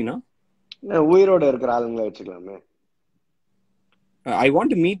ஆளுங்களானா எப்படின்னா? உயிரோட இருக்கிற ஆளுங்களை வச்சுக்கலாமே. I want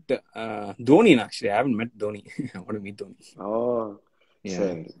to meet Dhoni. Actually, I haven't met Dhoni. I want to meet Dhoni.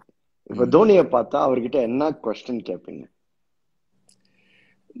 சரி. இப்ப தோனியை பார்த்தா அவர்கிட்ட என்ன क्वेश्चन கேட்பீங்க?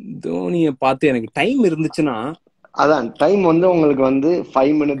 தோனிய பார்த்து எனக்கு டைம் இருந்துச்சுன்னா, அதான் டைம் வந்து உங்களுக்கு வந்து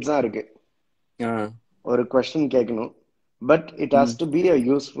 5 minutes தான் இருக்கு. ஒரு क्वेश्चन கேட்கணும், but it has to be a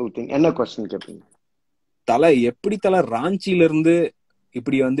useful thing. என்ன क्वेश्चन கேட்பீங்க? எப்படி ராஞ்சில இருந்து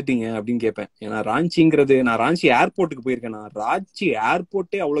இப்படி வந்துட்டீங்க அப்படின்னு கேட்பேன். ஏன்னா ராஞ்சிங்கிறது, நான் ராஞ்சி ஏர்போர்ட்டுக்கு போயிருக்கேன். ராஞ்சி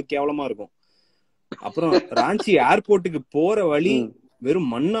ஏர்போர்ட்டே அவ்வளவு கேவலமா இருக்கும். அப்புறம் ராஞ்சி ஏர்போர்ட்டுக்கு போற வழி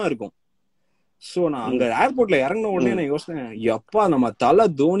வெறும் மண்ணா இருக்கும். சோ நான் அங்க ஏர்போர்ட்ல இறங்கின உடனே நான் யோசிச்சேன், எப்பா நம்ம தல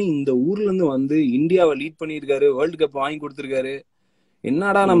தோனி இந்த ஊர்ல இருந்து வந்து இந்தியாவை லீட் பண்ணிருக்காரு, வேர்ல்டு கப் வாங்கி கொடுத்திருக்காரு.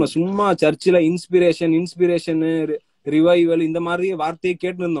 என்னடா நம்ம சும்மா சர்ச்சில் இன்ஸ்பிரேஷன் ரிவைவல் இந்த மாதிரி வார்த்தையை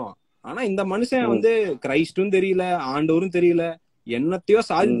கேட்டு இருந்தோம். ஆனா இந்த மனுஷன் வந்து கிரைஸ்டும் தெரியல, ஆண்டவரும் தெரியல, என்னத்தையோ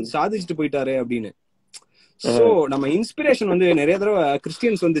சாதிச்சுட்டு போயிட்டாரு அப்படின்னு. சோ நம்ம இன்ஸ்பிரேஷன் வந்து நிறைய தடவை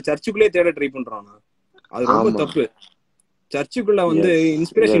கிறிஸ்டியன்ஸ் வந்து சர்ச்சுக்குள்ளே தேட ட்ரை பண்றோம். அது ரொம்ப தப்பு. சர்ச்சுக்குள்ள வந்து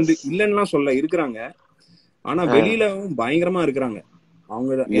இன்ஸ்பிரேஷன் இல்லைன்னா சொல்ல இருக்கிறாங்க, ஆனா வெளியிலவும் பயங்கரமா இருக்கிறாங்க.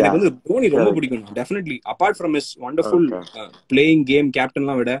 அவங்க எனக்கு வந்து தோனி ரொம்ப பிடிக்கும். Definitely apart from his wonderful playing game,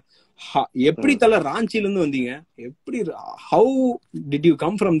 கேப்டன்லாம் விட எப்படி தல ராஞ்சில இருந்து வந்தீங்க, எப்படி, how did you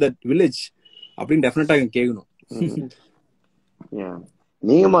come from that village அப்படின்னு டெஃபினட்டா கேட்கணும்.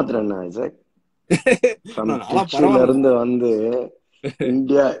 நீங்க மாத்திரம் என்ன ஐசக், இருந்து வந்து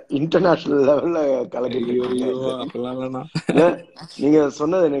இந்தியா இன்டர்நேஷனல் லெவல்ல கலக்கிட்டு ஐயோ இருக்கீங்க ஐயோ ஐசக். அப்பெல்லாம் இல்லண்ணா. இல்ல நீங்க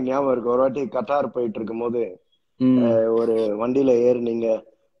சொன்னது எனக்கு ஞாபகம் இருக்கு. ஒரு வாட்டி கட்டார் போயிட்டு இருக்கும் போது ஒரு வண்டியில ஏறுனீங்க,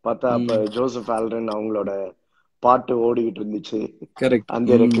 பார்த்தா அப்ப ஜோசப் ஆல்ரன் அவங்களோட பாட்டு ஓடிக்கிட்டு இருந்துச்சு. Correct. And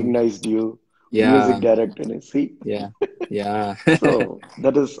they recognized you, music director. See, so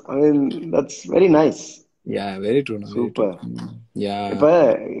that is, I mean, that's very nice. very true. Super. இப்ப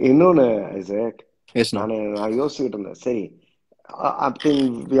இன்னொன்னு ஐசக், நான் யோசிச்சுட்டு இருந்தேன். சரி, I think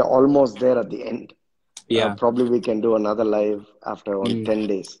we are almost there at the end. Probably we can do another live after 10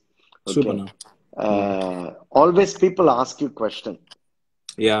 days. Okay. Always people ask you question.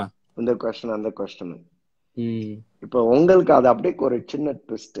 இந்த question அந்த question. இப்ப உங்களுக்கு அது அப்படியே ஒரு சின்ன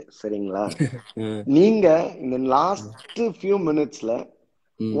ட்விஸ்ட், சரிங்களா? நீங்க இந்த last few minutesல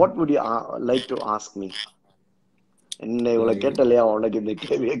what would you like to ask me? என்ன இவ்வளவு கேட்டலையா உனக்கு இந்த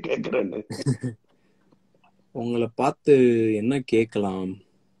கேள்வியை கேட்கிறேன்னு. உங்களை பார்த்து என்ன கேட்கலாம்?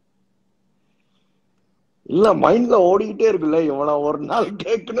 இல்ல மைண்ட்ல ஓடிக்கிட்டே இருக்குல்ல இவ்வளவு ஒரு நாள்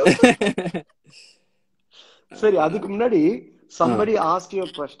கேட்கணும். சரி, அதுக்கு முன்னாடி somebody asked you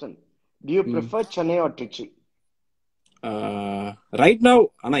a question. Do you prefer Chennai or Trichy? Right now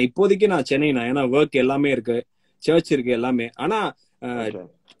ஆனா இப்போதைக்கு நான் சென்னை தான். ஏன்னா ஒர்க் எல்லாமே இருக்கு, சர்ச் இருக்கு எல்லாமே. ஆனா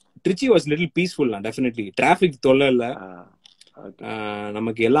Trichy was little peaceful. Definitely traffic தொல்லை இல்ல,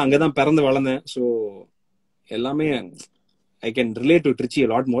 நமக்கு எல்லாம் அங்கதான் பிறந்து வளர்ந்தேன். ஸோ எல்லாமே I can relate to Trichy a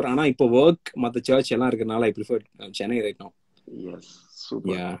lot more. ஆனா இப்போ ஒர்க் மத்த சர்ச் எல்லாம் இருக்கறனால I prefer Chennai right now. Yes,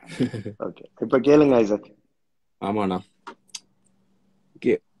 super. Okay, இப்போ கேளுங்க ஐசக். ஆமாண்ணா.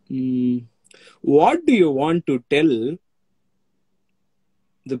 Okay. What do you want to tell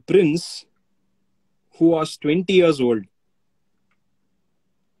the prince who was 20 years old?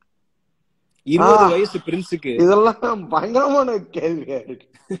 20 வயசு பிரின்ஸுக்கு. இதெல்லாம் பயங்கரமான கேள்வியா இருக்கு.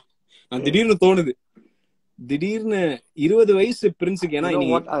 நான் திடீர்னு தோணுது, திடீர்னு 20 வயசு பிரின்ஸுக்கு. ஏன்னா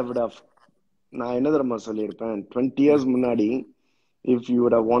நான் என்ன தெரியுமா சொல்லியிருப்பேன், 20 years முன்னாடி if you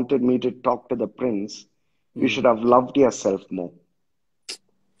would have wanted me to talk to the prince, you should have loved yourself more.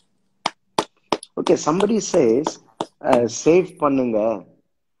 Okay, somebody says save பண்ணுங்க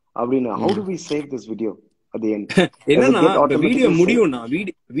அப்படின்னா, how do we save this video at the end? என்னன்னா video முடியும்னா,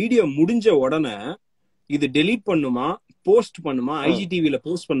 video முடிஞ்ச உடனே இது delete பண்ணுமா, post பண்ணுமா, IGTVல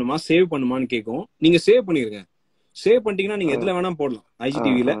post பண்ணுமா, சேவ் பண்ணுமான்னு கேட்கும். நீங்க சேவ் பண்ணிருங்க. சேவ் பண்ணிட்டீங்கன்னா நீங்க எதுல வேணா போடலாம்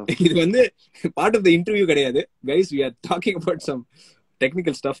IGTVல. இது வந்து பார்ட் ஆஃப் தி இன்டர்வியூ கிடையாது guys, we are talking about some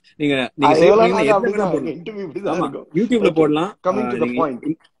technical stuff. நீங்க சேவ் பண்ணீங்கன்னா எதுல வேணா போடலாம். ஆமா, யூடியூப்ல போடலாம்,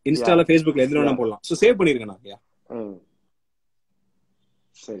 இன்ஸ்டால ஃபேஸ்புக்ல எதுல வேணா போடலாம். சோ சேவ் பண்ணிருங்க. நான்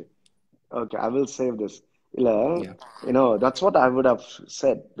சரி, okay, I will save this. இல்ல, you know, that's what I would have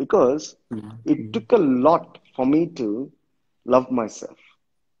said, because it took a lot for me to love myself.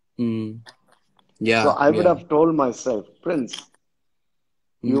 So I would have told myself, Prince,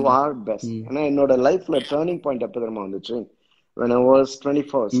 you are best. And என்னோட லைஃப்ல turning point எப்ப தெரியுமா வந்துச்சு? When I was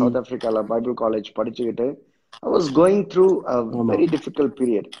 24, South Africa Bible college படிச்சுக்கிட்டு, I was going through a very difficult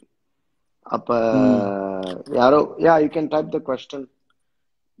period. அப்ப யாரோ, you can type the question.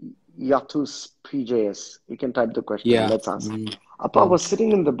 Yatus PJS, you can type the question. Let's ask. Appa, I was sitting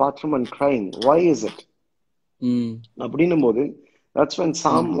in the bathroom and crying. Why is it? அப்படின்னும் போது, that's when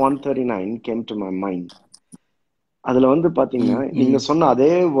Psalm 139 came to my mind. அதுல வந்து பாத்தீங்கன்னா நீங்க சொன்ன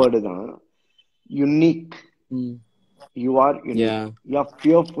அதே word தான், unique. You are unique. You are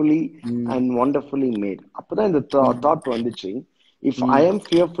fearfully and wonderfully made. அப்பதான் இந்த thought வந்துச்சு, if I am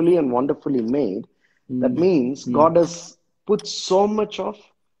fearfully and wonderfully made, that means God has put so much of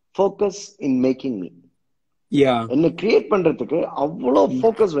focus in making me. என்ன create பண்றதுக்கு அவ்வளவு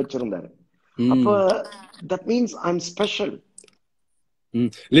focus வச்சிருந்தாரு. அப்ப that means I'm special.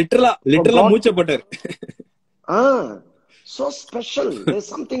 லிட்டரலா மூச்சப்பட்டார். So special. There's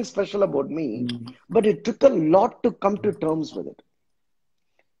something special about me, but it took a lot to come to terms with it.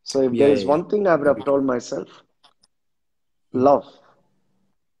 So if there is one thing I would have told myself, love.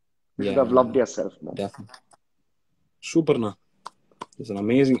 You should have loved yourself more. Super na. It's an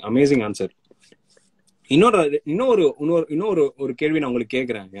amazing answer. இன்னொரு கேள்வி நான் உங்களுக்கு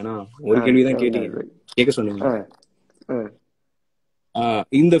கேக்குறேன். ஏன்னா ஒரு கேள்விதான் கேட்க சொன்னீங்க.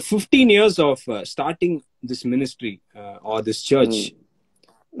 In the 15 years of starting this ministry or this church,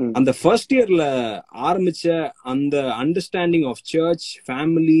 அந்த ஃபர்ஸ்ட் இயர்ல ஆரம்பிச்ச அந்த understanding of search,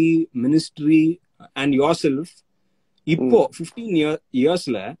 family, ministry and யோர்செல்ஃப் இப்போ 15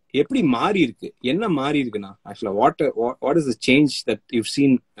 yearsல எப்படி மாறி இருக்கு? என்ன மாறி இருக்குன்னா, ஆக்சுவலா what is the change that you've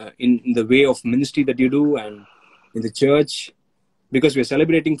seen in the way of ministry that you do and in the church, because we are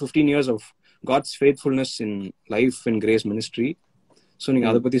celebrating 15 years of God's faithfulness in life and grace ministry. So நீங்க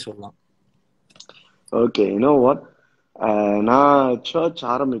அத பத்தி சொல்லலாம். Okay, you know what, நான் search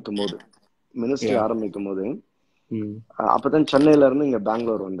ஆரம்பிக்கும் போது, ministry ஆரம்பிக்கும் போது, அப்பதான் சென்னையில இருந்து இங்க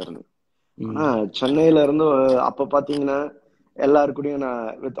பெங்களூர் வந்திருந்தேன். ஆனா சென்னையில இருந்து அப்ப பாத்தீங்கன்னா எல்லாருக்கூடயும் நான்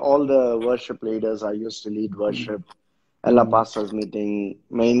with all the worship leaders I use to lead worship, எல்லா பாஸ்டர்ஸ் மீட்டிங்,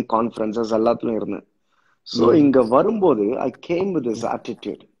 மெயின் கான்ஃபரன்சஸ் எல்லாத்துலயும் இருந்தேன். ஸோ இங்க வரும்போது I came with this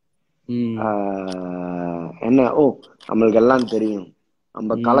attitude. என்ன, நம்மளுக்கு எல்லாம் தெரியும்,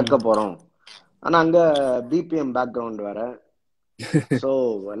 நம்ம கலக்க போறோம். ஆனா அங்க பிபிஎம் பேக்ரவுண்ட் வேற, சோ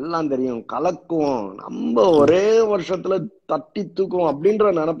எல்லாம் தெரியும், கலக்குவோம், நம்ம ஒரே வருஷத்துல தட்டி தூக்குவோம்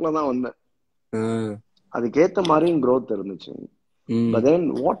அப்படின்ற நினைப்புலதான் வந்தேன். அதுக்கேத்த மாதிரியும் growth இருந்துச்சு. But then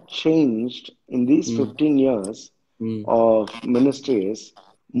what changed in these 15 years of ministry is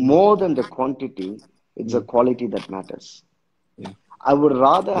more than the quantity, it's the quality that matters. I would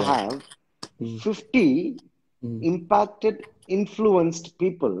rather have 50 impacted, influenced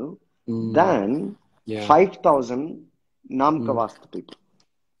people than 5,000 namkavast people.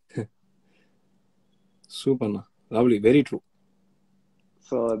 Super, lovely, very true.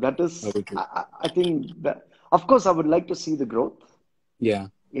 So that is, I think that, of course, I would like to see the growth. Yeah.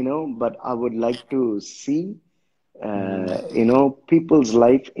 But I would like to see, people's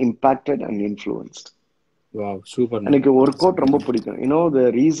life impacted and influenced. Wow, super. எனக்கு ஒரு code ரொம்ப பிடிக்கும். The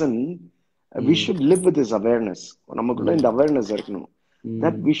reason we should live with this awareness. நமக்குள்ள இந்த awareness இருக்கணும்.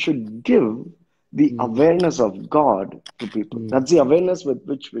 That we should give the awareness of God to people. That's the awareness with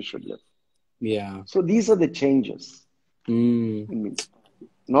which we should live. Yeah. So these are the changes.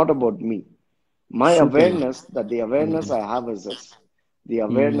 Not about me. My super awareness, that the awareness I have is this, the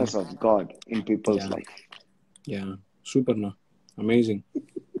awareness of God in people's life. Yeah, super, amazing.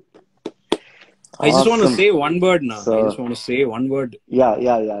 Awesome. I just want to say one word now. I just want to say one word. Yeah.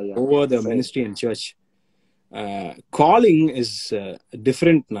 Over the ministry and church. Calling is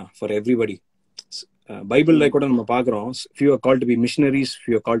different now for everybody. Bible like கூட நம்ம பார்க்கிறோம், few are called to be missionaries,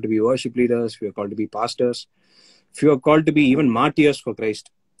 few are called to be worship leaders, few are called to be pastors, few are called to be even martyrs for Christ.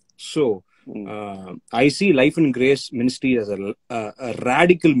 So I see Life and Grace ministry as a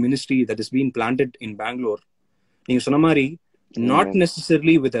radical ministry that is being planted in Bangalore. நீங்க சொன்ன மாதிரி not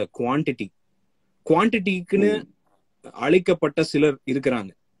necessarily with a குவான்டிட்டிக்குன்னு அழைக்கப்பட்ட சிலர்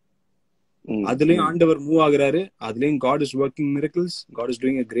இருக்கிறாங்க. அதுலயும் ஆண்டவர் move ஆகுறாரு, அதுலயும் God is working miracles, God is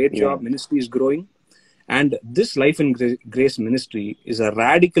doing a great job, ministry is growing, and this Life and Grace ministry is a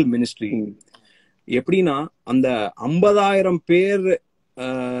radical ministry. எப்படின்னா அந்த 50,000 பேர்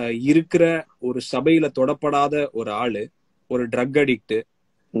இருக்கிற ஒரு சபையில தொடப்படாத ஒரு ஆளு, ஒரு ட்ரக் அடிக்ட்,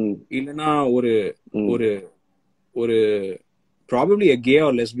 இல்லைன்னா ஒரு ஒரு ஒரு probably a gay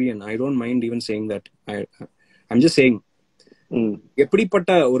or lesbian, I don't mind even saying that, I'm just saying,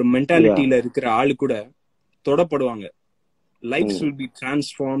 எப்படிப்பட்ட ஒரு மென்டாலிட்டியில இருக்கிற ஆளு கூட தொடப்படுவாங்க. Lives will be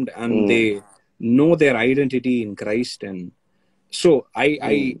transformed and they know their identity in Christ. And so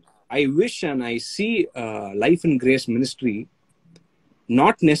I wish and I see Life and Grace ministry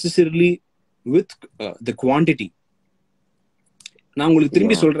not necessarily with the quantity. நான் உங்களுக்கு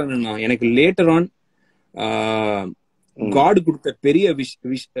திரும்பி சொல்றேன்னா, எனக்கு later on God கொடுத்த பெரிய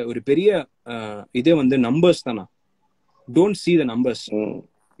ஒரு பெரிய இதே நம்பர்ஸ் தானா. Don't see the numbers.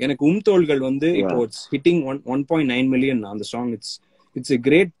 எனக்கு தோள்கள் இப்போ it's hitting 1.9 million அந்த song. It's a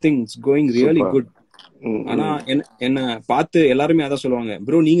great thing, it's going really good. ஆனா என்ன பார்த்து எல்லாருமே அதான் சொல்லுவாங்க,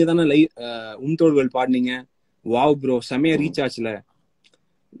 ப்ரோ நீங்க தானே தோள்கள் பாடுனீங்க, வாவ் ப்ரோ செமையா ரீச் ஆச்சுல.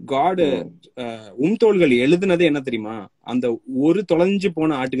 காட் தோள்கள் எழுதுனதே என்ன தெரியுமா, அந்த ஒரு தொலைஞ்சு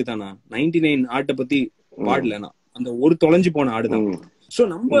போன ஆட்டுக்கு தானா. 99 ஆட்டை பத்தி பாடலனா, அந்த ஒரு தொலைஞ்சு போன ஆடுதான். சோ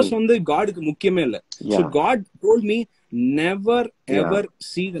நம்பர்ஸ் காடுக்கு முக்கியமே இல்ல. So God told me never ever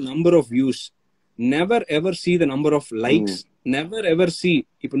see the number of views, never ever see the number of likes, never ever see.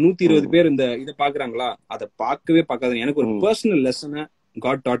 இப்ப 120 பேர் இந்த இத பாக்குறாங்களா, அத பார்க்கவே பார்க்காத. எனக்கு ஒரு பர்சனல் லெசனை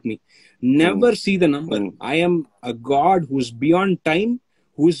God taught me, never see the number. I am a God who is beyond time,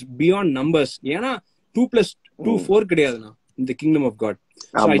 who is beyond numbers. ஏன்னா 2 + 2 4 கிடையாதுனா in the kingdom of God.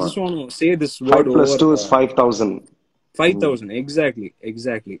 So I just want to say this word, 5 + 2 is 5,000. 5,000,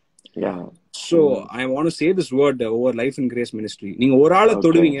 exactly. Yeah. So I want to say this word over Life and Grace ministry. நீங்க ஒரு ஆளை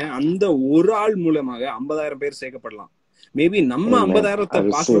தொடுவீங்க, அந்த ஒரு ஆள் மூலமாக 50,000 பேர் சேர்க்கப்படலாம். Maybe நம்ம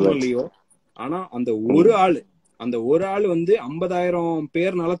 50,000 பார்க்கறோம் இல்லையோ, ஆனா அந்த ஒரு ஆள் 50,000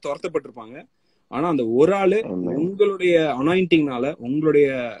 பேர்னால துரத்தப்பட்டிருப்பாங்க. ஆனா அந்த ஒரு ஆளு உங்களுடைய அனாயிண்டிங்னால, உங்களுடைய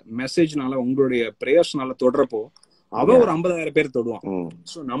மெசேஜ்னால, உங்களுடைய பிரேயர்ஸ்னால தொடுறப்போ அவன் ஒரு 50,000 பேர் தொடுவான்.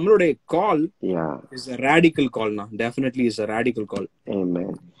 So நம்மளுடைய கால் is a radical call now. Definitely is a radical call.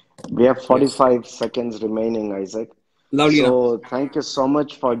 Amen. We have 45 seconds remaining, Isaac. Lovely. So thank you so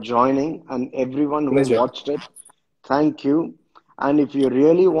much for joining, and everyone who watched it, thank you. And if you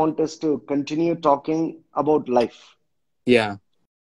really want us to continue talking about life, Yeah.